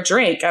apartment for a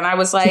drink. And I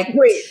was like,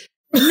 wait.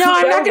 No,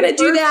 I'm not going to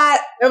do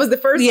that. That was the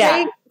first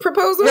date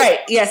proposal? Right.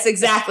 Yes,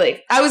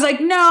 exactly. I was like,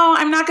 no,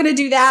 I'm not going to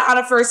do that on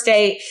a first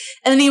date.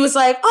 And then he was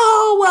like,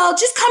 oh, well,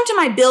 just come to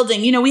my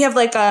building. We have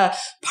like a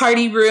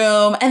party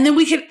room and then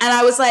and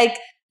I was like,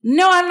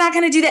 no, I'm not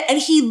going to do that. And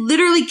he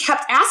literally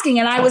kept asking.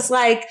 And I was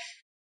like,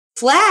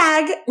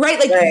 flag, right?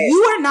 Like,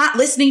 you are not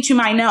listening to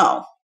my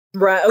no.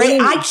 Right.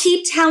 I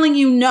keep telling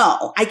you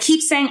no. I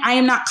keep saying I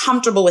am not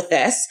comfortable with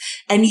this.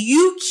 And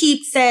you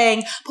keep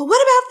saying, but what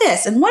about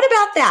this? And what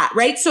about that?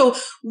 Right. So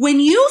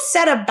when you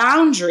set a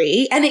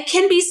boundary, and it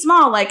can be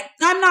small, like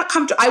I'm not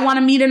comfortable, I want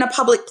to meet in a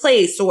public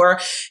place, or,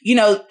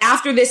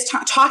 after this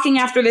talking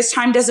after this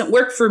time doesn't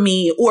work for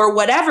me, or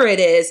whatever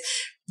it is.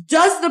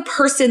 Does the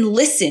person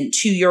listen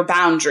to your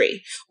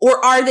boundary,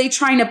 or are they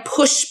trying to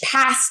push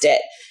past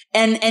it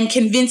and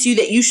convince you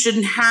that you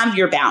shouldn't have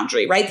your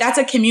boundary, right? That's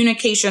a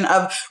communication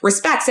of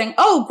respect, saying,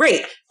 oh,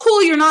 great,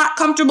 cool, you're not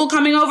comfortable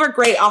coming over.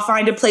 Great, I'll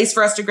find a place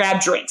for us to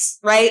grab drinks,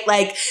 right?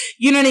 Like,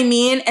 you know what I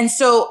mean? And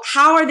so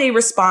how are they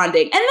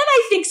responding? And then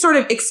I think sort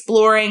of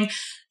exploring,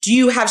 do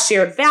you have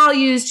shared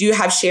values? Do you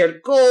have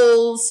shared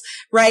goals,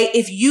 right?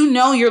 If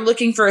you're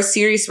looking for a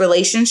serious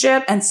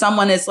relationship and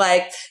someone is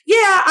like,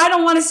 yeah, I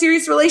don't want a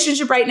serious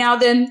relationship right now,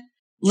 then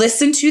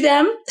listen to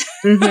them,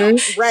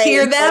 right.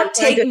 Hear them,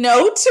 take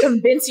note.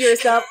 Convince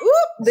yourself,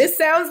 ooh, this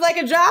sounds like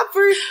a job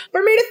for me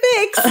to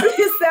fix.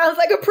 This sounds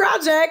like a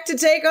project to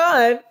take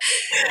on.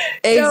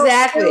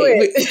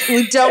 Exactly.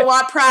 We don't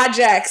want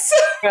projects.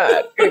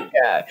 God, good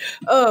God.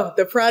 Oh,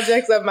 the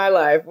projects of my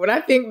life. When I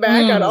think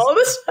back on all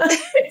the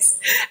times,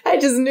 I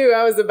just knew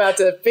I was about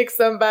to fix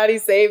somebody,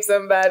 save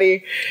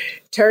somebody,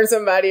 turn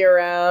somebody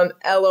around.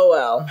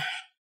 LOL.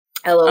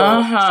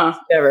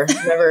 Never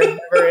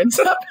ends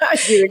up how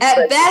you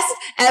expect.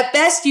 At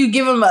best, you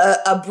give them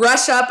a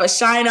brush up, a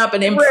shine up,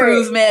 an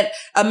improvement,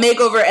 a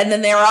makeover, and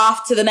then they're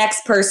off to the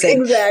next person.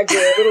 Exactly.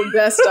 A little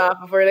dust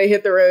off before they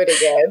hit the road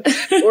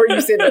again. Or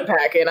you send them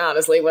packing,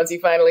 honestly, once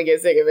you finally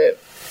get sick of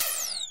it.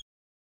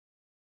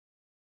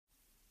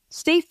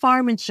 State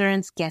Farm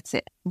Insurance gets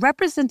it.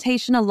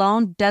 Representation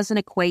alone doesn't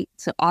equate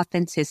to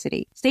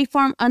authenticity. State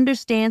Farm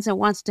understands and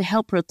wants to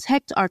help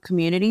protect our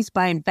communities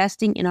by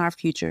investing in our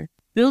future.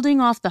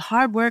 Building off the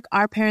hard work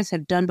our parents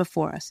have done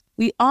before us,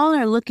 we all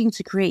are looking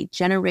to create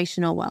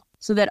generational wealth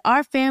so that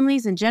our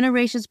families and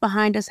generations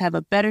behind us have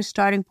a better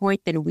starting point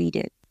than we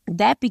did.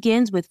 That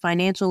begins with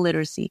financial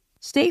literacy.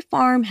 State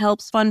Farm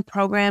helps fund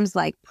programs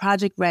like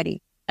Project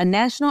Ready, a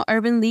National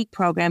Urban League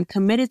program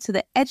committed to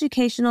the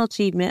educational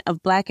achievement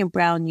of Black and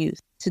Brown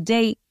youth. To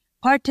date,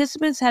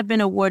 participants have been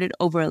awarded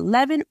over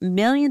 $11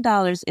 million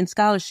in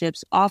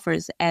scholarships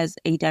offers as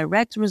a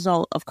direct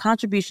result of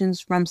contributions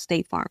from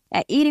State Farm.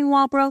 At Eating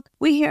While Broke,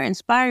 we hear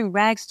inspiring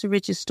rags to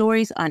riches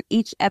stories on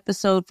each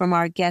episode from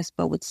our guests,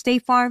 but with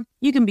State Farm,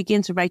 you can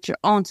begin to write your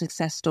own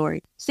success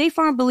story. State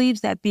Farm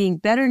believes that being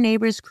better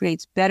neighbors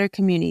creates better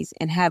communities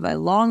and have a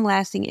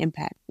long-lasting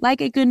impact.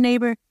 Like a good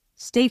neighbor,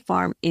 State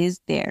Farm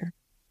is there.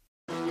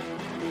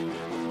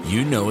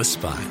 You know a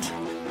spot,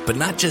 but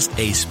not just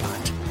a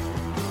spot,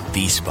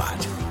 the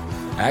spot.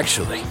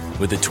 Actually,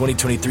 with the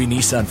 2023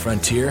 Nissan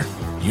Frontier,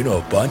 you know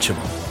a bunch of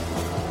them.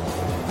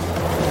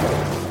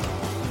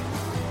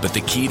 But the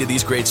key to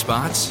these great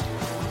spots?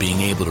 Being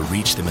able to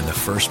reach them in the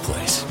first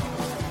place.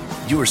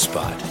 Your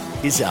spot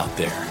is out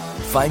there.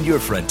 Find your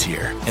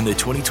Frontier in the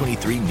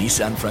 2023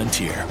 Nissan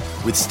Frontier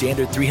with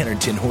standard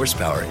 310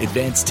 horsepower,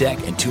 advanced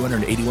tech, and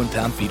 281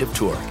 pound-feet of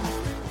torque.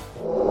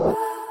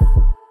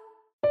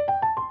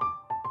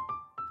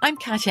 I'm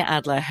Katya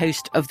Adler,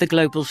 host of The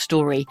Global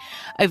Story.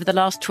 Over the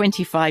last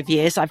 25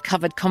 years, I've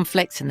covered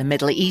conflicts in the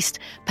Middle East,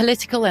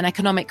 political and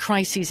economic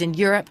crises in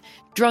Europe,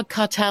 drug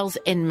cartels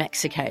in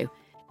Mexico.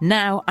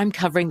 Now I'm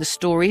covering the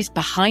stories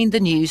behind the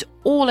news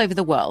all over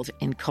the world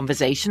in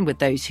conversation with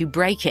those who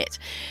break it.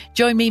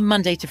 Join me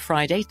Monday to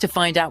Friday to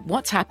find out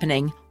what's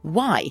happening,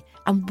 why,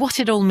 and what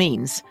it all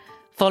means.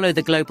 Follow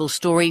The Global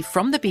Story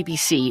from the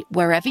BBC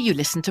wherever you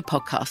listen to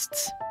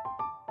podcasts.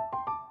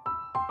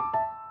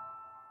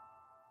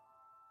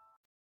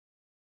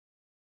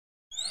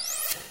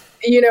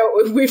 You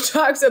know, we've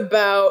talked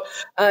about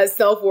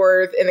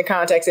self-worth in the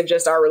context of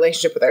just our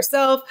relationship with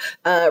ourselves,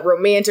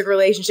 romantic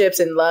relationships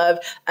and love.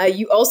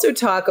 You also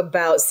talk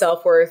about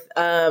self-worth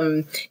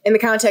in the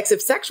context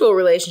of sexual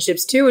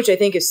relationships too, which I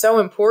think is so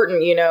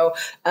important. You know,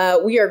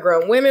 we are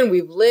grown women.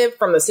 We've lived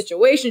from the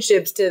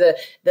situationships to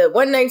the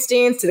one-night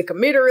stands to the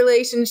committed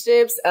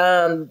relationships,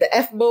 the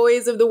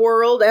F-boys of the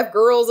world,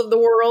 F-girls of the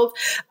world.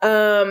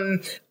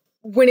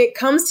 When it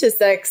comes to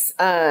sex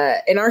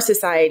in our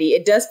society,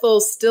 it does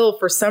feel still,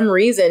 for some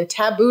reason,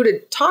 taboo to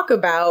talk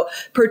about,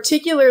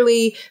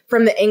 particularly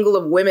from the angle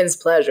of women's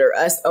pleasure,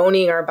 us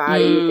owning our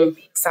body and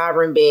being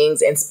sovereign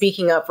beings and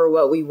speaking up for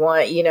what we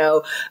want. You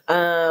know,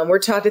 we're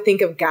taught to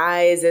think of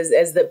guys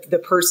as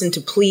the person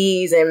to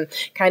please and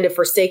kind of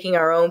forsaking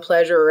our own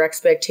pleasure or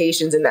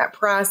expectations in that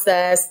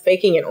process,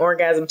 faking an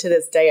orgasm. To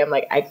this day, I'm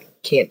like, I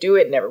can't do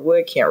it, never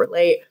would, can't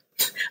relate.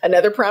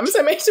 Another promise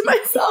I made to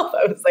myself.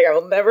 I was like, I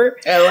will never.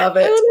 I love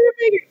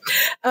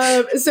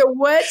it. So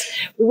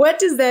what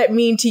does that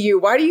mean to you?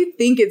 Why do you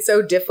think it's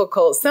so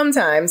difficult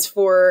sometimes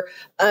for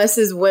us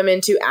as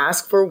women to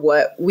ask for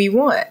what we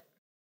want?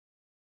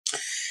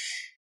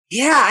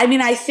 Yeah, I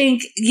mean, I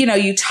think, you know,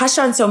 you touched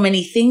on so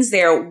many things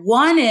there.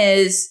 One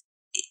is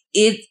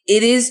it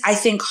is, I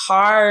think,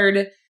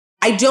 hard.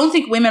 I don't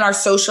think women are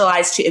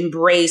socialized to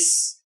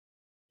embrace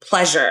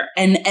pleasure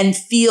and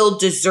feel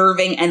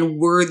deserving and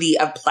worthy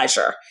of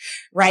pleasure,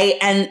 right?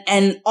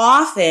 And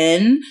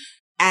often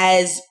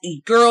as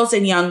girls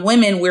and young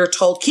women, we're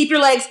told, keep your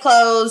legs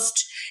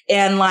closed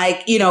and,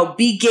 like, you know,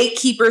 be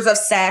gatekeepers of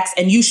sex,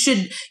 and you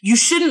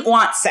shouldn't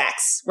want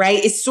sex,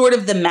 right? It's sort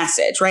of the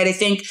message, right? I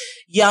think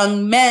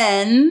young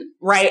men,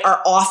 right,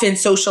 are often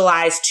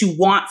socialized to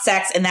want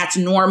sex, and that's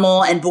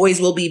normal, and boys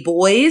will be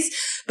boys.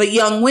 But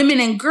young women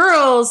and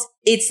girls,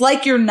 it's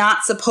like you're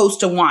not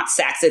supposed to want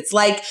sex. It's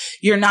like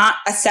you're not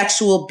a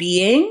sexual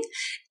being.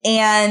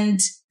 And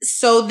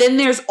so then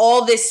there's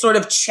all this sort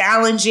of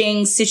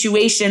challenging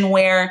situation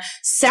where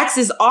sex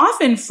is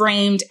often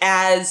framed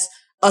as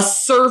a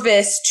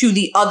service to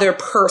the other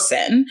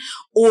person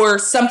or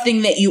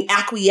something that you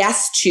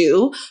acquiesce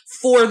to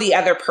for the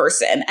other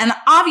person. And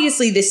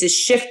obviously this is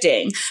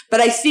shifting, but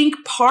I think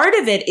part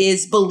of it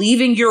is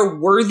believing you're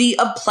worthy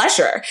of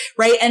pleasure,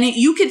 right? And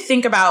you could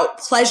think about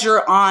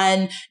pleasure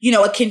on, you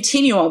know, a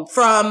continuum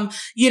from,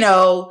 you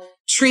know,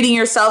 treating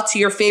yourself to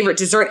your favorite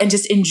dessert and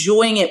just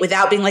enjoying it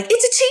without being like,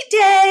 it's a cheat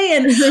day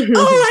and, oh,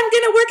 I'm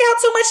going to work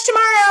out so much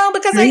tomorrow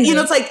because you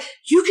know, it's like,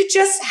 you could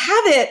just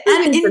have it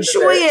and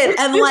enjoy it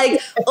and like,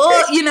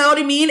 oh, you know what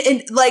I mean?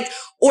 And like,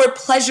 or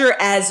pleasure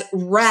as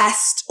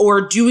rest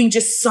or doing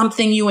just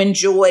something you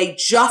enjoy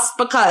just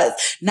because,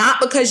 not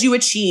because you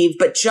achieve,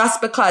 but just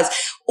because,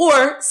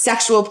 or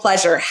sexual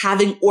pleasure,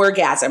 having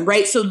orgasm,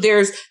 right? So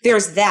there's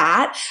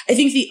that. I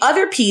think the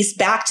other piece,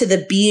 back to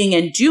the being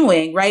and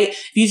doing, right?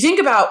 If you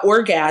think about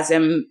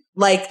orgasm,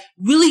 like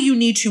really you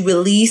need to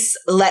release,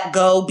 let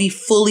go, be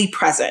fully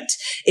present.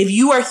 If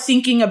you are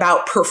thinking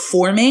about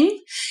performing,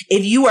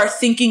 if you are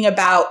thinking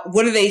about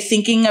what are they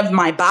thinking of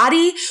my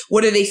body?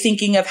 What are they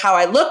thinking of how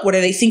I look? What are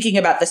they thinking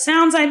about the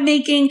sounds I'm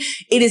making?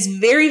 It is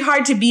very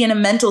hard to be in a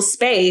mental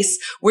space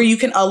where you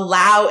can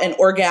allow an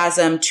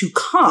orgasm to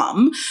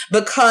come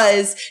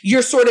because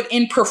you're sort of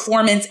in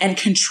performance and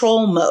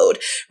control mode,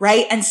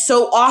 right? And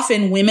so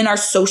often women are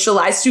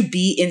socialized to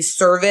be in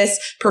service,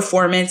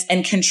 performance,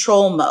 and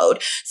control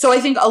mode. So I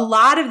think a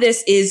lot of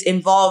this is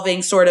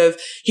involving sort of,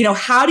 you know,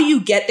 how do you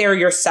get there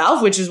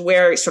yourself, which is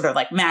where sort of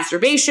like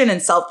masturbation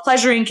and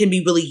self-pleasuring can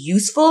be really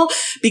useful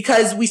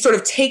because we sort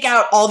of take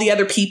out all the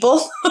other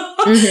people,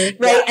 right?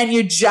 Yeah. And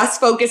you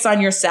just focus on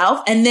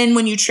yourself. And then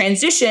when you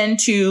transition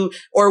to,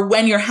 or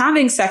when you're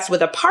having sex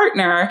with a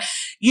partner,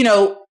 you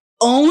know,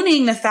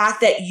 owning the fact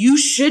that you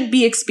should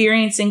be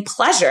experiencing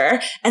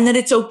pleasure and that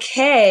it's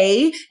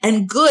okay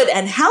and good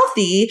and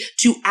healthy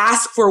to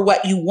ask for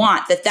what you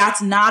want, that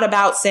that's not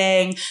about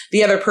saying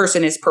the other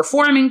person is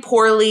performing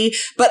poorly,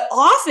 but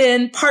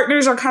often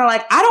partners are kind of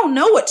like, I don't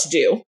know what to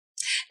do.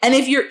 And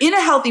if you're in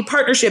a healthy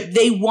partnership,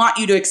 they want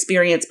you to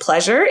experience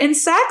pleasure in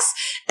sex.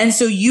 And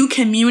so you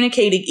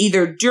communicating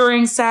either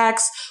during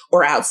sex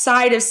or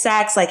outside of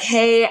sex, like,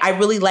 hey, I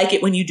really like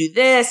it when you do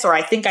this, or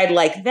I think I'd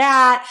like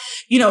that.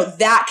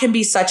 That can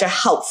be such a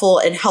helpful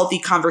and healthy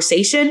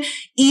conversation,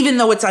 even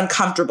though it's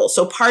uncomfortable.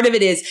 So part of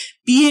it is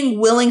being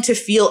willing to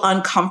feel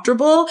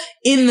uncomfortable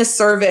in the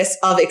service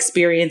of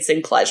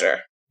experiencing pleasure.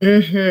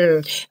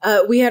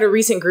 Mm-hmm. We had a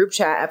recent group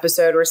chat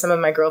episode where some of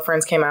my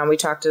girlfriends came on. We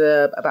talked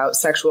about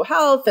sexual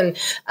health and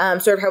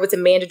sort of how it's a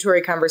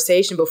mandatory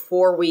conversation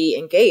before we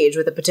engage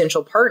with a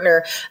potential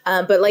partner.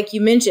 But like you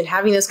mentioned,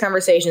 having those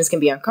conversations can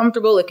be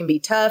uncomfortable. It can be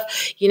tough.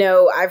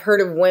 I've heard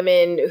of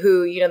women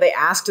who, they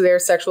asked their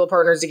sexual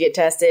partners to get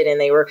tested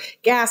and they were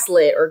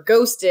gaslit or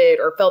ghosted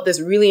or felt this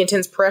really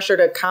intense pressure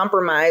to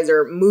compromise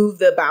or move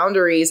the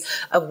boundaries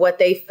of what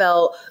they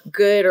felt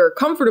good or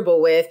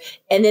comfortable with.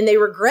 And then they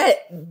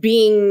regret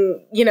being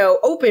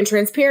open,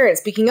 transparent,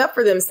 speaking up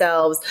for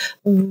themselves.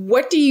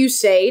 What do you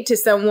say to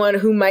someone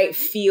who might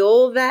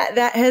feel that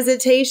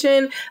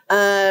hesitation?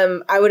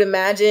 I would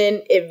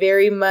imagine it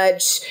very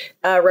much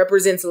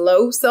represents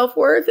low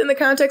self-worth in the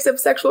context of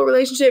sexual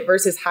relationship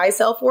versus high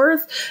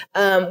self-worth.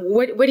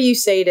 What do you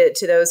say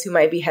to those who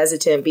might be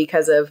hesitant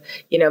because of,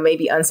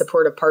 maybe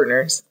unsupportive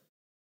partners?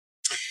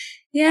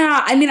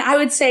 Yeah, I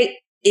would say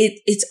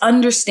it's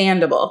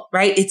understandable,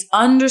 right? It's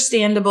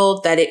understandable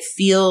that it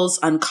feels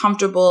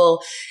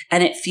uncomfortable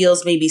and it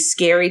feels maybe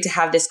scary to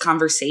have this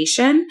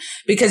conversation,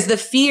 because the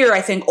fear,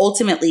 I think,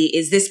 ultimately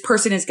is this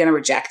person is going to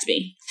reject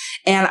me.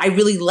 And I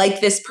really like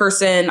this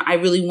person. I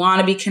really want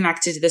to be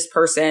connected to this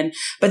person.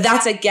 But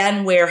that's,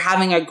 again, where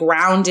having a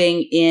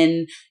grounding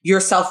in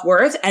your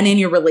self-worth and in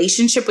your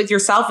relationship with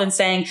yourself and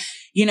saying,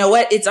 you know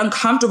what, it's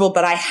uncomfortable,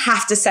 but I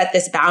have to set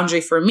this boundary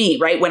for me,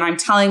 right? When I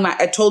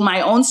told my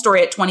own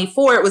story at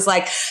 24, it was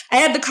like, I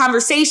had the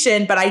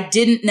conversation, but I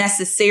didn't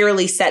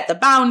necessarily set the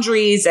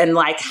boundaries and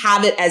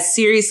have it as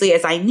seriously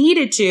as I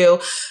needed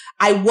to.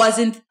 I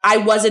wasn't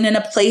in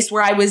a place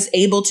where I was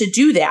able to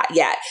do that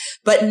yet.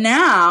 But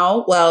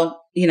now,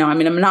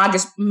 I'm in a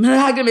monogamous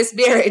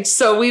marriage,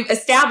 so we've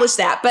established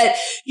that. But,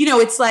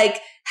 it's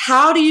like,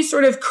 how do you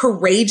sort of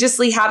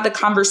courageously have the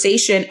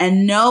conversation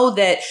and know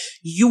that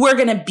you are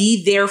going to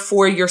be there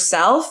for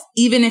yourself,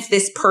 even if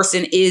this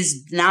person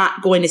is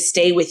not going to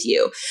stay with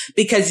you,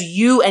 because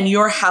you and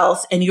your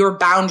health and your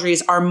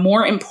boundaries are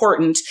more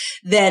important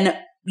than,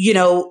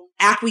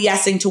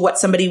 acquiescing to what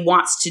somebody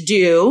wants to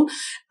do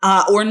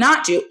or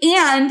not do.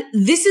 And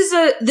this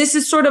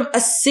is sort of a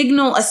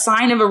signal, a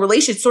sign of a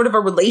relation, sort of a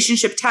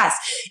relationship test.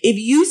 If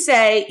you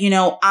say,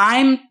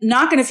 I'm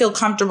not going to feel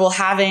comfortable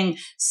having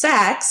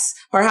sex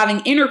or having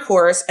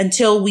intercourse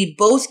until we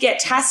both get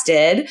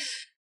tested,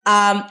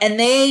 and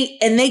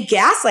they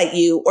gaslight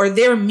you or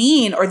they're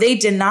mean or they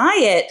deny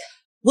it,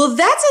 well,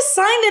 that's a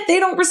sign that they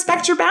don't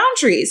respect your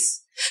boundaries.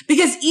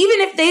 Because even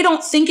if they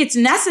don't think it's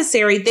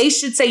necessary, they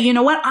should say, you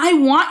know what? I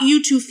want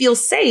you to feel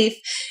safe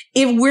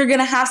if we're going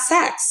to have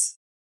sex.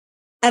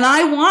 And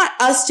I want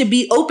us to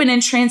be open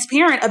and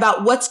transparent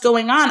about what's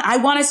going on. I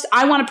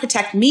want to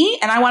protect me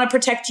and I want to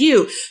protect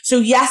you. So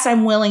yes,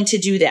 I'm willing to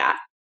do that.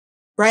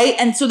 Right.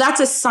 And so that's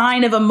a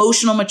sign of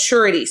emotional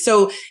maturity.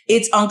 So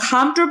it's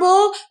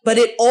uncomfortable, but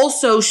it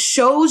also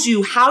shows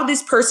you how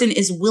this person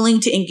is willing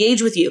to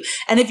engage with you.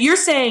 And if you're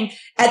saying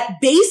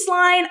at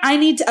baseline, I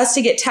need us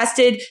to get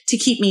tested to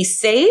keep me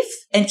safe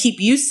and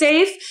keep you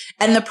safe,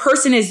 and the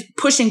person is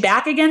pushing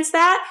back against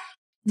that,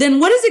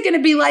 then what is it going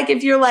to be like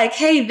if you're like,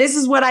 hey, this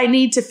is what I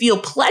need to feel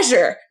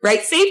pleasure,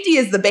 right? Safety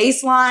is the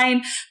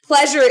baseline.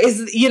 Pleasure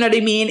is,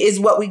 is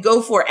what we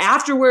go for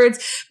afterwards.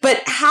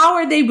 But how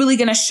are they really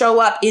going to show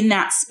up in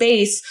that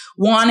space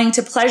wanting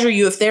to pleasure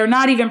you if they're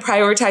not even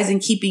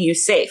prioritizing keeping you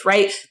safe,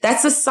 right?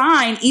 That's a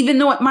sign, even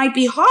though it might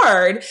be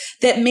hard,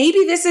 that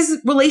maybe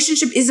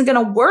relationship isn't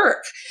going to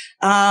work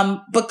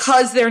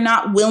because they're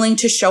not willing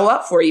to show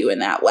up for you in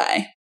that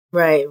way.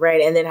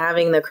 Right. And then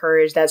having the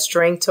courage, that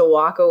strength to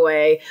walk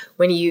away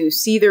when you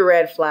see the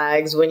red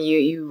flags, when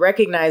you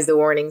recognize the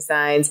warning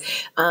signs,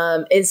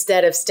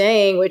 instead of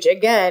staying, which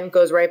again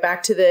goes right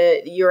back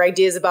to your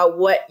ideas about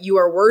what you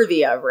are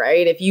worthy of,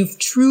 right? If you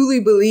truly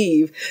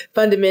believe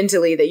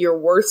fundamentally that you're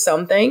worth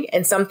something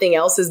and something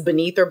else is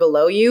beneath or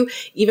below you,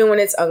 even when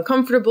it's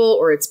uncomfortable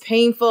or it's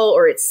painful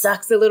or it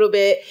sucks a little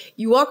bit,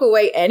 you walk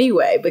away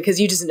anyway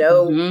because you just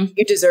know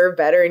you deserve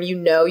better and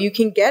you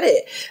can get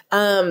it.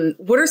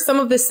 What are some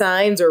of the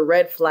signs or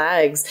red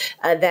flags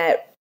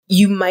that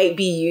you might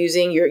be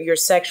using your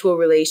sexual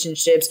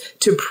relationships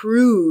to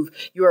prove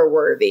you're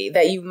worthy,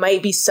 that you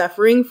might be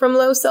suffering from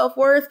low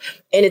self-worth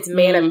and it's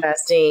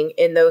manifesting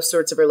in those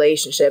sorts of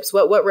relationships?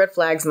 What red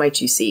flags might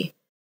you see?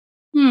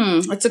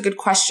 That's a good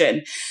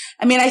question.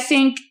 I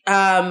think,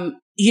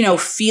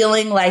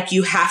 feeling like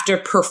you have to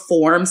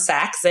perform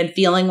sex and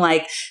feeling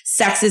like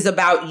sex is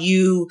about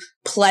you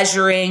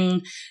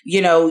pleasuring,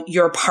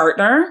 your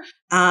partner,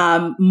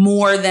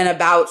 more than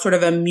about sort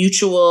of a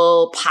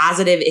mutual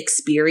positive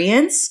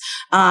experience,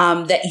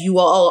 that you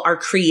all are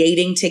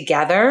creating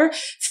together,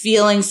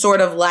 feeling sort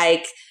of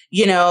like,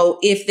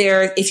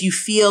 if you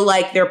feel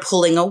like they're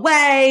pulling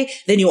away,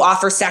 then you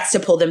offer sex to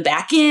pull them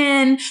back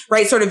in,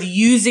 right? Sort of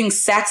using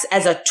sex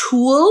as a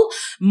tool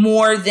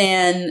more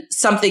than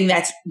something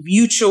that's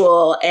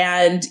mutual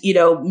and,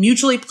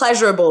 mutually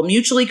pleasurable,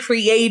 mutually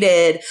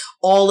created,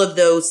 all of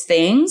those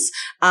things,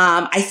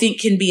 I think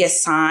can be a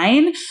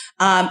sign.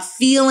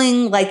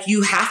 Feeling like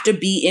you have to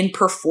be in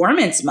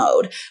performance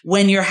mode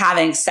when you're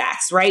having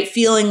sex, right?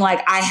 Feeling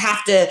like I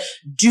have to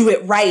do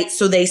it right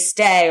so they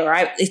stay, or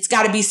it's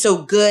got to be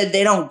so good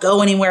they don't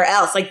go anywhere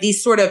else. Like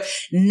these sort of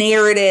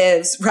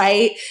narratives,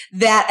 right?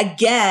 That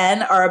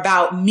again are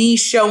about me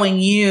showing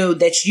you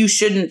that you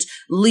shouldn't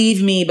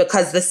leave me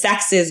because the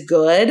sex is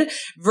good,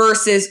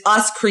 versus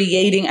us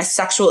creating a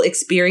sexual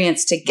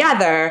experience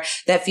together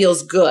that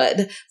feels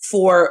good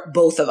for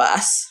both of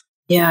us.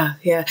 Yeah.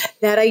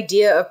 That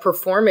idea of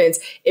performance,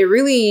 it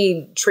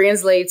really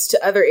translates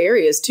to other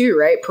areas too,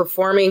 right?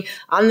 Performing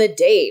on the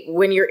date,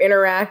 when you're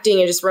interacting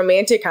in just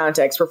romantic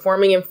context,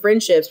 performing in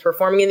friendships,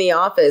 performing in the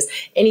office,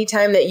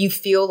 anytime that you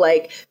feel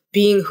like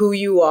being who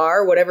you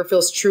are, whatever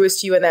feels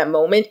truest to you in that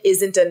moment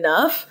isn't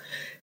enough,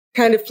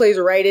 kind of plays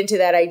right into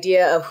that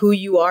idea of who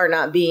you are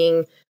not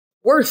being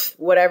worth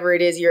whatever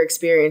it is you're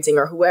experiencing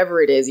or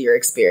whoever it is you're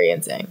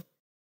experiencing.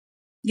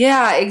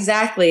 Yeah,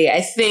 exactly.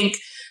 I think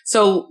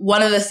so.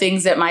 One of the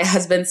things that my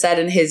husband said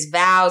in his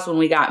vows when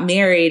we got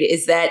married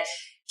is that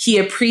he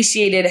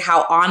appreciated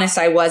how honest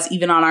I was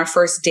even on our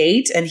first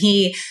date. And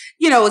he,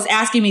 was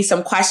asking me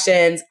some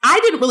questions. I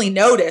didn't really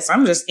notice.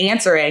 I'm just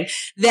answering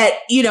that,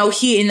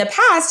 he in the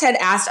past had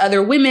asked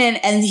other women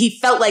and he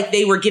felt like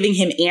they were giving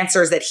him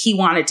answers that he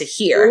wanted to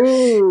hear.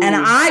 Ooh. And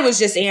I was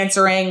just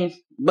answering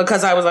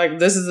because I was like,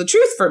 this is the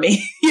truth for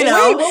me, Wait,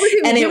 what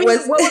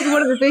was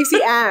one of the things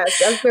he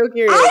asked? I'm so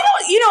curious.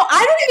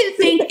 I don't even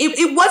think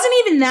it wasn't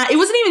even that. It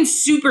wasn't even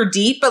super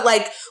deep, but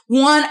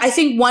I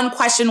think one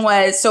question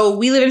was, so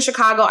we live in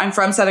Chicago. I'm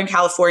from Southern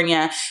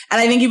California.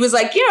 And I think he was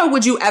like,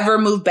 would you ever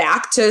move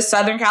back to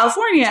Southern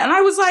California? And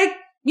I was like,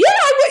 yeah,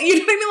 I would. You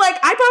know what I mean?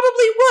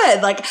 I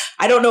probably would.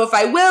 I don't know if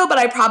I will, but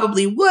I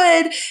probably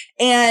would.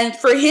 And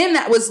for him,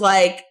 that was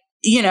like,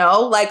 you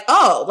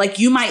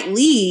might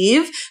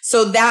leave.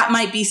 So that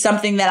might be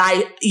something that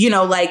I,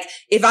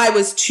 if I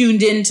was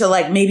tuned into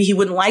maybe he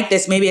wouldn't like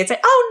this, maybe I'd say,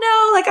 oh no,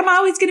 I'm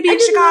always going to be in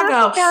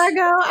Chicago.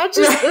 I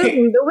just,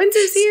 the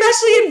winter's here.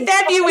 Especially in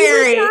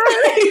February.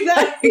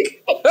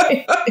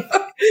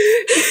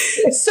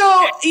 So,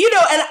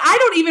 and I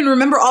don't even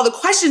remember all the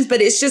questions, but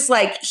it's just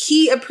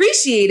he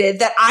appreciated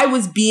that I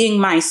was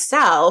being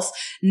myself,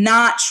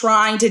 not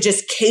trying to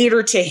just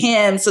cater to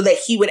him so that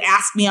he would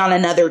ask me on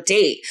another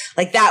date.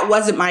 That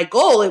wasn't my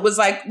goal. It was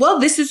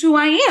this is who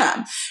I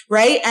am.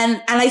 Right.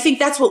 And I think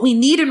that's what we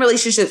need in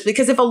relationships,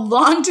 because if a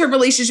long-term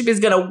relationship is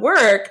going to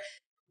work,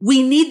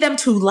 we need them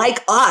to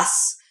like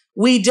us.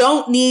 We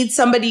don't need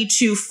somebody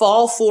to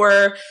fall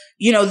for,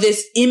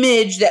 this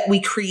image that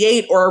we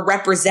create or a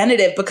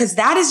representative, because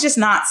that is just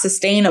not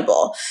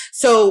sustainable.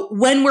 So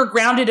when we're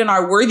grounded in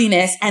our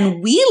worthiness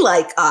and we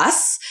like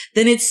us,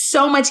 then it's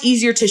so much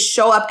easier to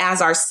show up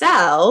as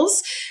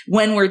ourselves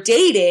when we're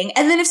dating.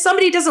 And then if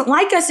somebody doesn't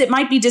like us, it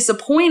might be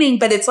disappointing,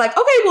 but it's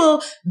okay,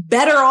 well,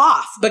 better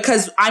off,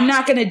 because I'm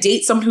not going to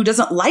date someone who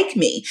doesn't like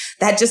me.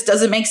 That just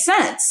doesn't make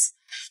sense.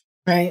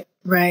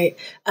 Right.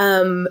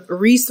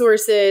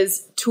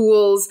 Resources,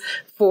 tools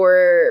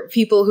for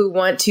people who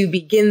want to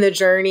begin the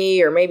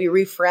journey or maybe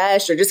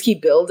refresh or just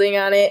keep building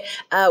on it.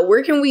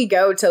 Where can we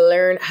go to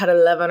learn how to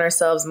love on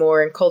ourselves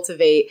more and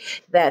cultivate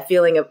that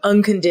feeling of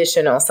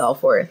unconditional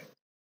self-worth?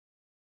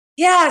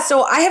 Yeah,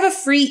 so I have a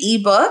free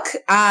ebook,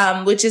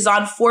 which is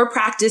on 4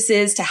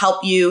 practices to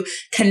help you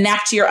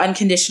connect to your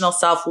unconditional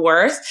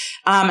self-worth.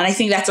 And I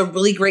think that's a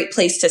really great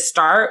place to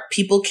start.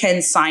 People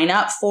can sign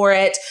up for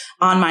it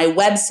on my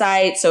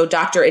website. So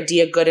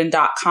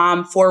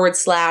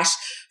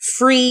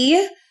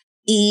dradiagooden.com/free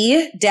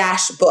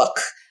e-book.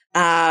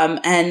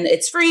 And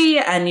it's free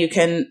and you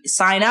can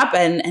sign up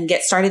and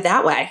get started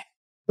that way.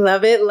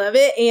 Love it.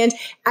 And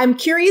I'm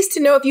curious to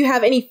know if you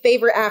have any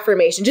favorite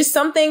affirmation, just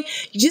something,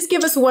 just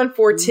give us one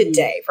for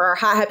today for our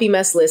Hot Happy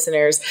Mess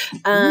listeners.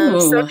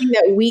 Something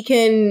that we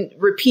can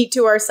repeat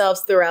to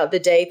ourselves throughout the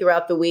day,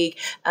 throughout the week,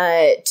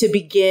 to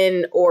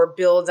begin or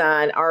build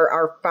on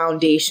our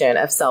foundation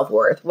of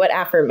self-worth. What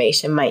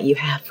affirmation might you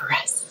have for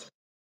us?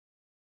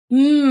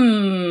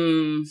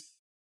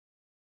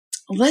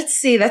 Let's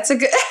see. That's a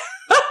good,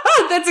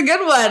 that's a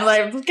good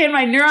one. Can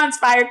my neurons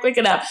fire quick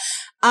enough?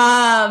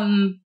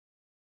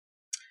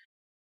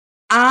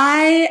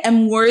 I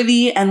am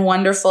worthy and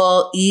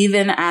wonderful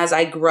even as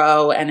I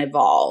grow and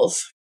evolve.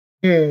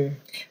 I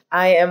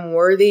am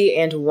worthy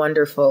and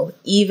wonderful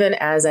even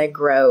as I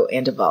grow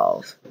and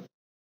evolve.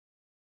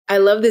 I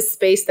love this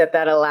space that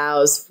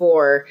allows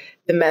for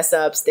the mess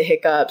ups, the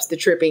hiccups, the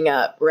tripping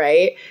up,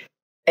 right?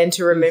 And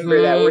to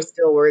remember that we're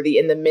still worthy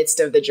in the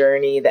midst of the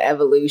journey, the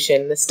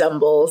evolution, the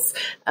stumbles,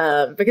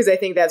 because I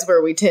think that's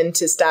where we tend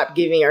to stop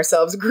giving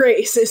ourselves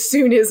grace as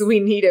soon as we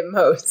need it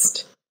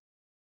most.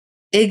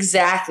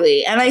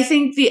 Exactly. And I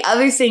think the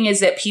other thing is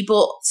that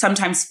people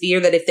sometimes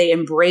fear that if they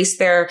embrace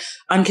their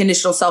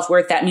unconditional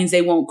self-worth, that means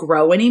they won't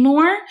grow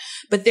anymore.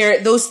 But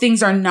those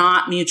things are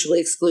not mutually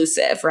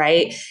exclusive,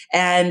 right?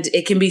 And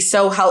it can be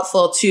so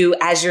helpful to,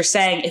 as you're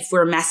saying, if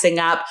we're messing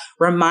up,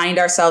 remind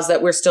ourselves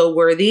that we're still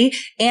worthy,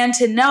 and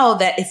to know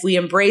that if we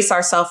embrace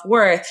our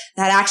self-worth,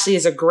 that actually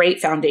is a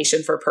great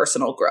foundation for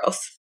personal growth.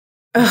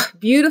 Oh,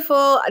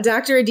 beautiful.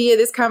 Dr. Adia,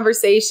 this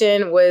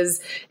conversation was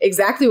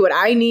exactly what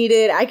I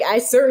needed. I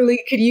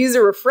certainly could use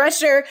a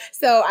refresher.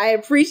 So I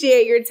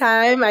appreciate your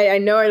time. I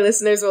know our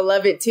listeners will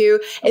love it too.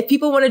 If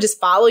people want to just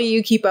follow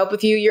you, keep up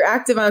with you, you're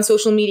active on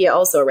social media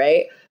also,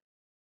 right?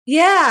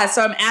 Yeah.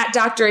 So I'm at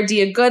Dr.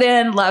 Adia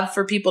Gooden. Love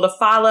for people to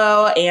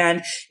follow, and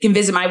you can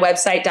visit my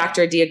website,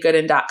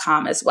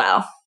 dradiagooden.com as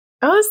well.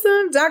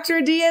 Awesome. Dr.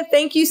 Adia,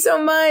 thank you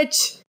so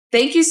much.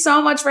 Thank you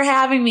so much for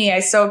having me.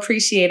 I so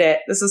appreciate it.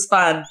 This was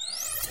fun.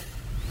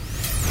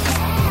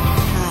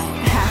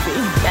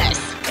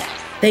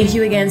 Thank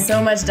you again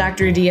so much,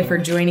 Dr. Adia, for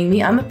joining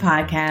me on the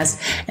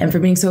podcast and for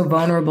being so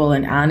vulnerable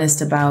and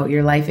honest about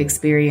your life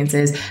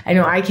experiences. I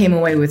know I came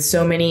away with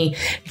so many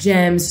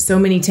gems, so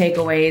many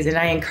takeaways, and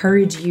I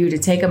encourage you to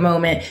take a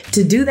moment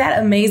to do that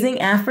amazing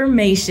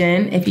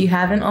affirmation if you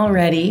haven't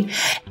already.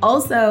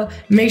 Also,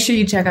 make sure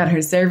you check out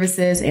her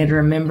services and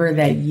remember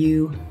that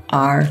you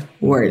are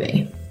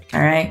worthy.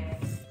 All right?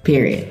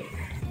 Period.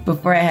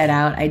 Before I head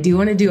out, I do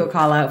want to do a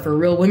call out for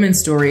real women's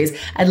stories.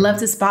 I'd love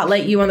to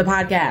spotlight you on the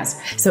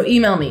podcast. So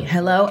email me,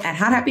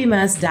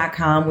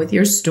 hello@hothappymess.com with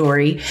your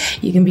story.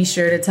 You can be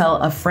sure to tell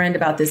a friend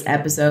about this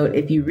episode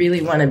if you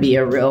really want to be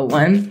a real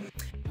one.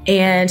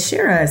 And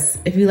share us.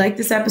 If you like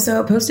this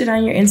episode, post it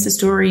on your Insta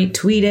story,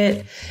 tweet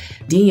it,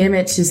 DM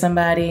it to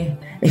somebody.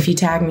 If you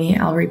tag me,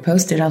 I'll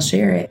repost it. I'll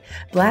share it.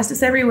 Blast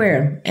us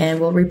everywhere and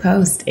we'll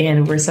repost.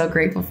 And we're so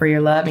grateful for your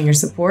love and your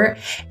support.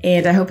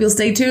 And I hope you'll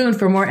stay tuned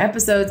for more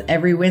episodes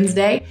every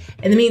Wednesday.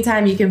 In the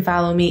meantime, you can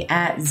follow me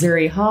at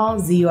Zuri Hall,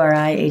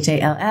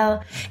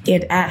 ZURIHALL,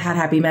 and at Hot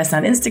Happy Mess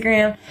on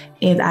Instagram.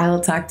 And I will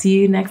talk to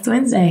you next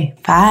Wednesday.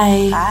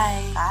 Bye.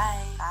 Bye. Bye.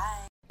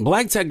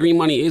 Black Tech Green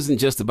Money isn't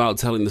just about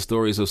telling the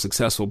stories of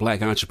successful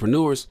Black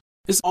entrepreneurs.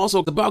 It's also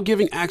about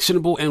giving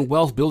actionable and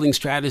wealth-building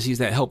strategies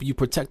that help you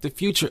protect the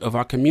future of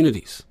our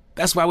communities.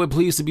 That's why we're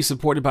pleased to be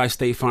supported by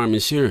State Farm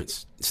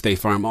Insurance. State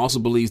Farm also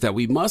believes that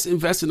we must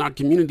invest in our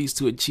communities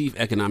to achieve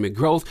economic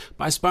growth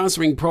by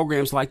sponsoring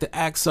programs like the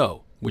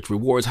ACT-SO, which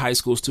rewards high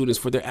school students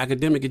for their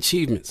academic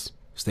achievements.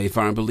 State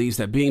Farm believes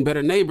that being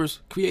better neighbors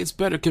creates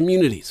better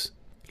communities.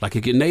 Like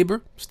a good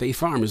neighbor, State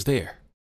Farm is there.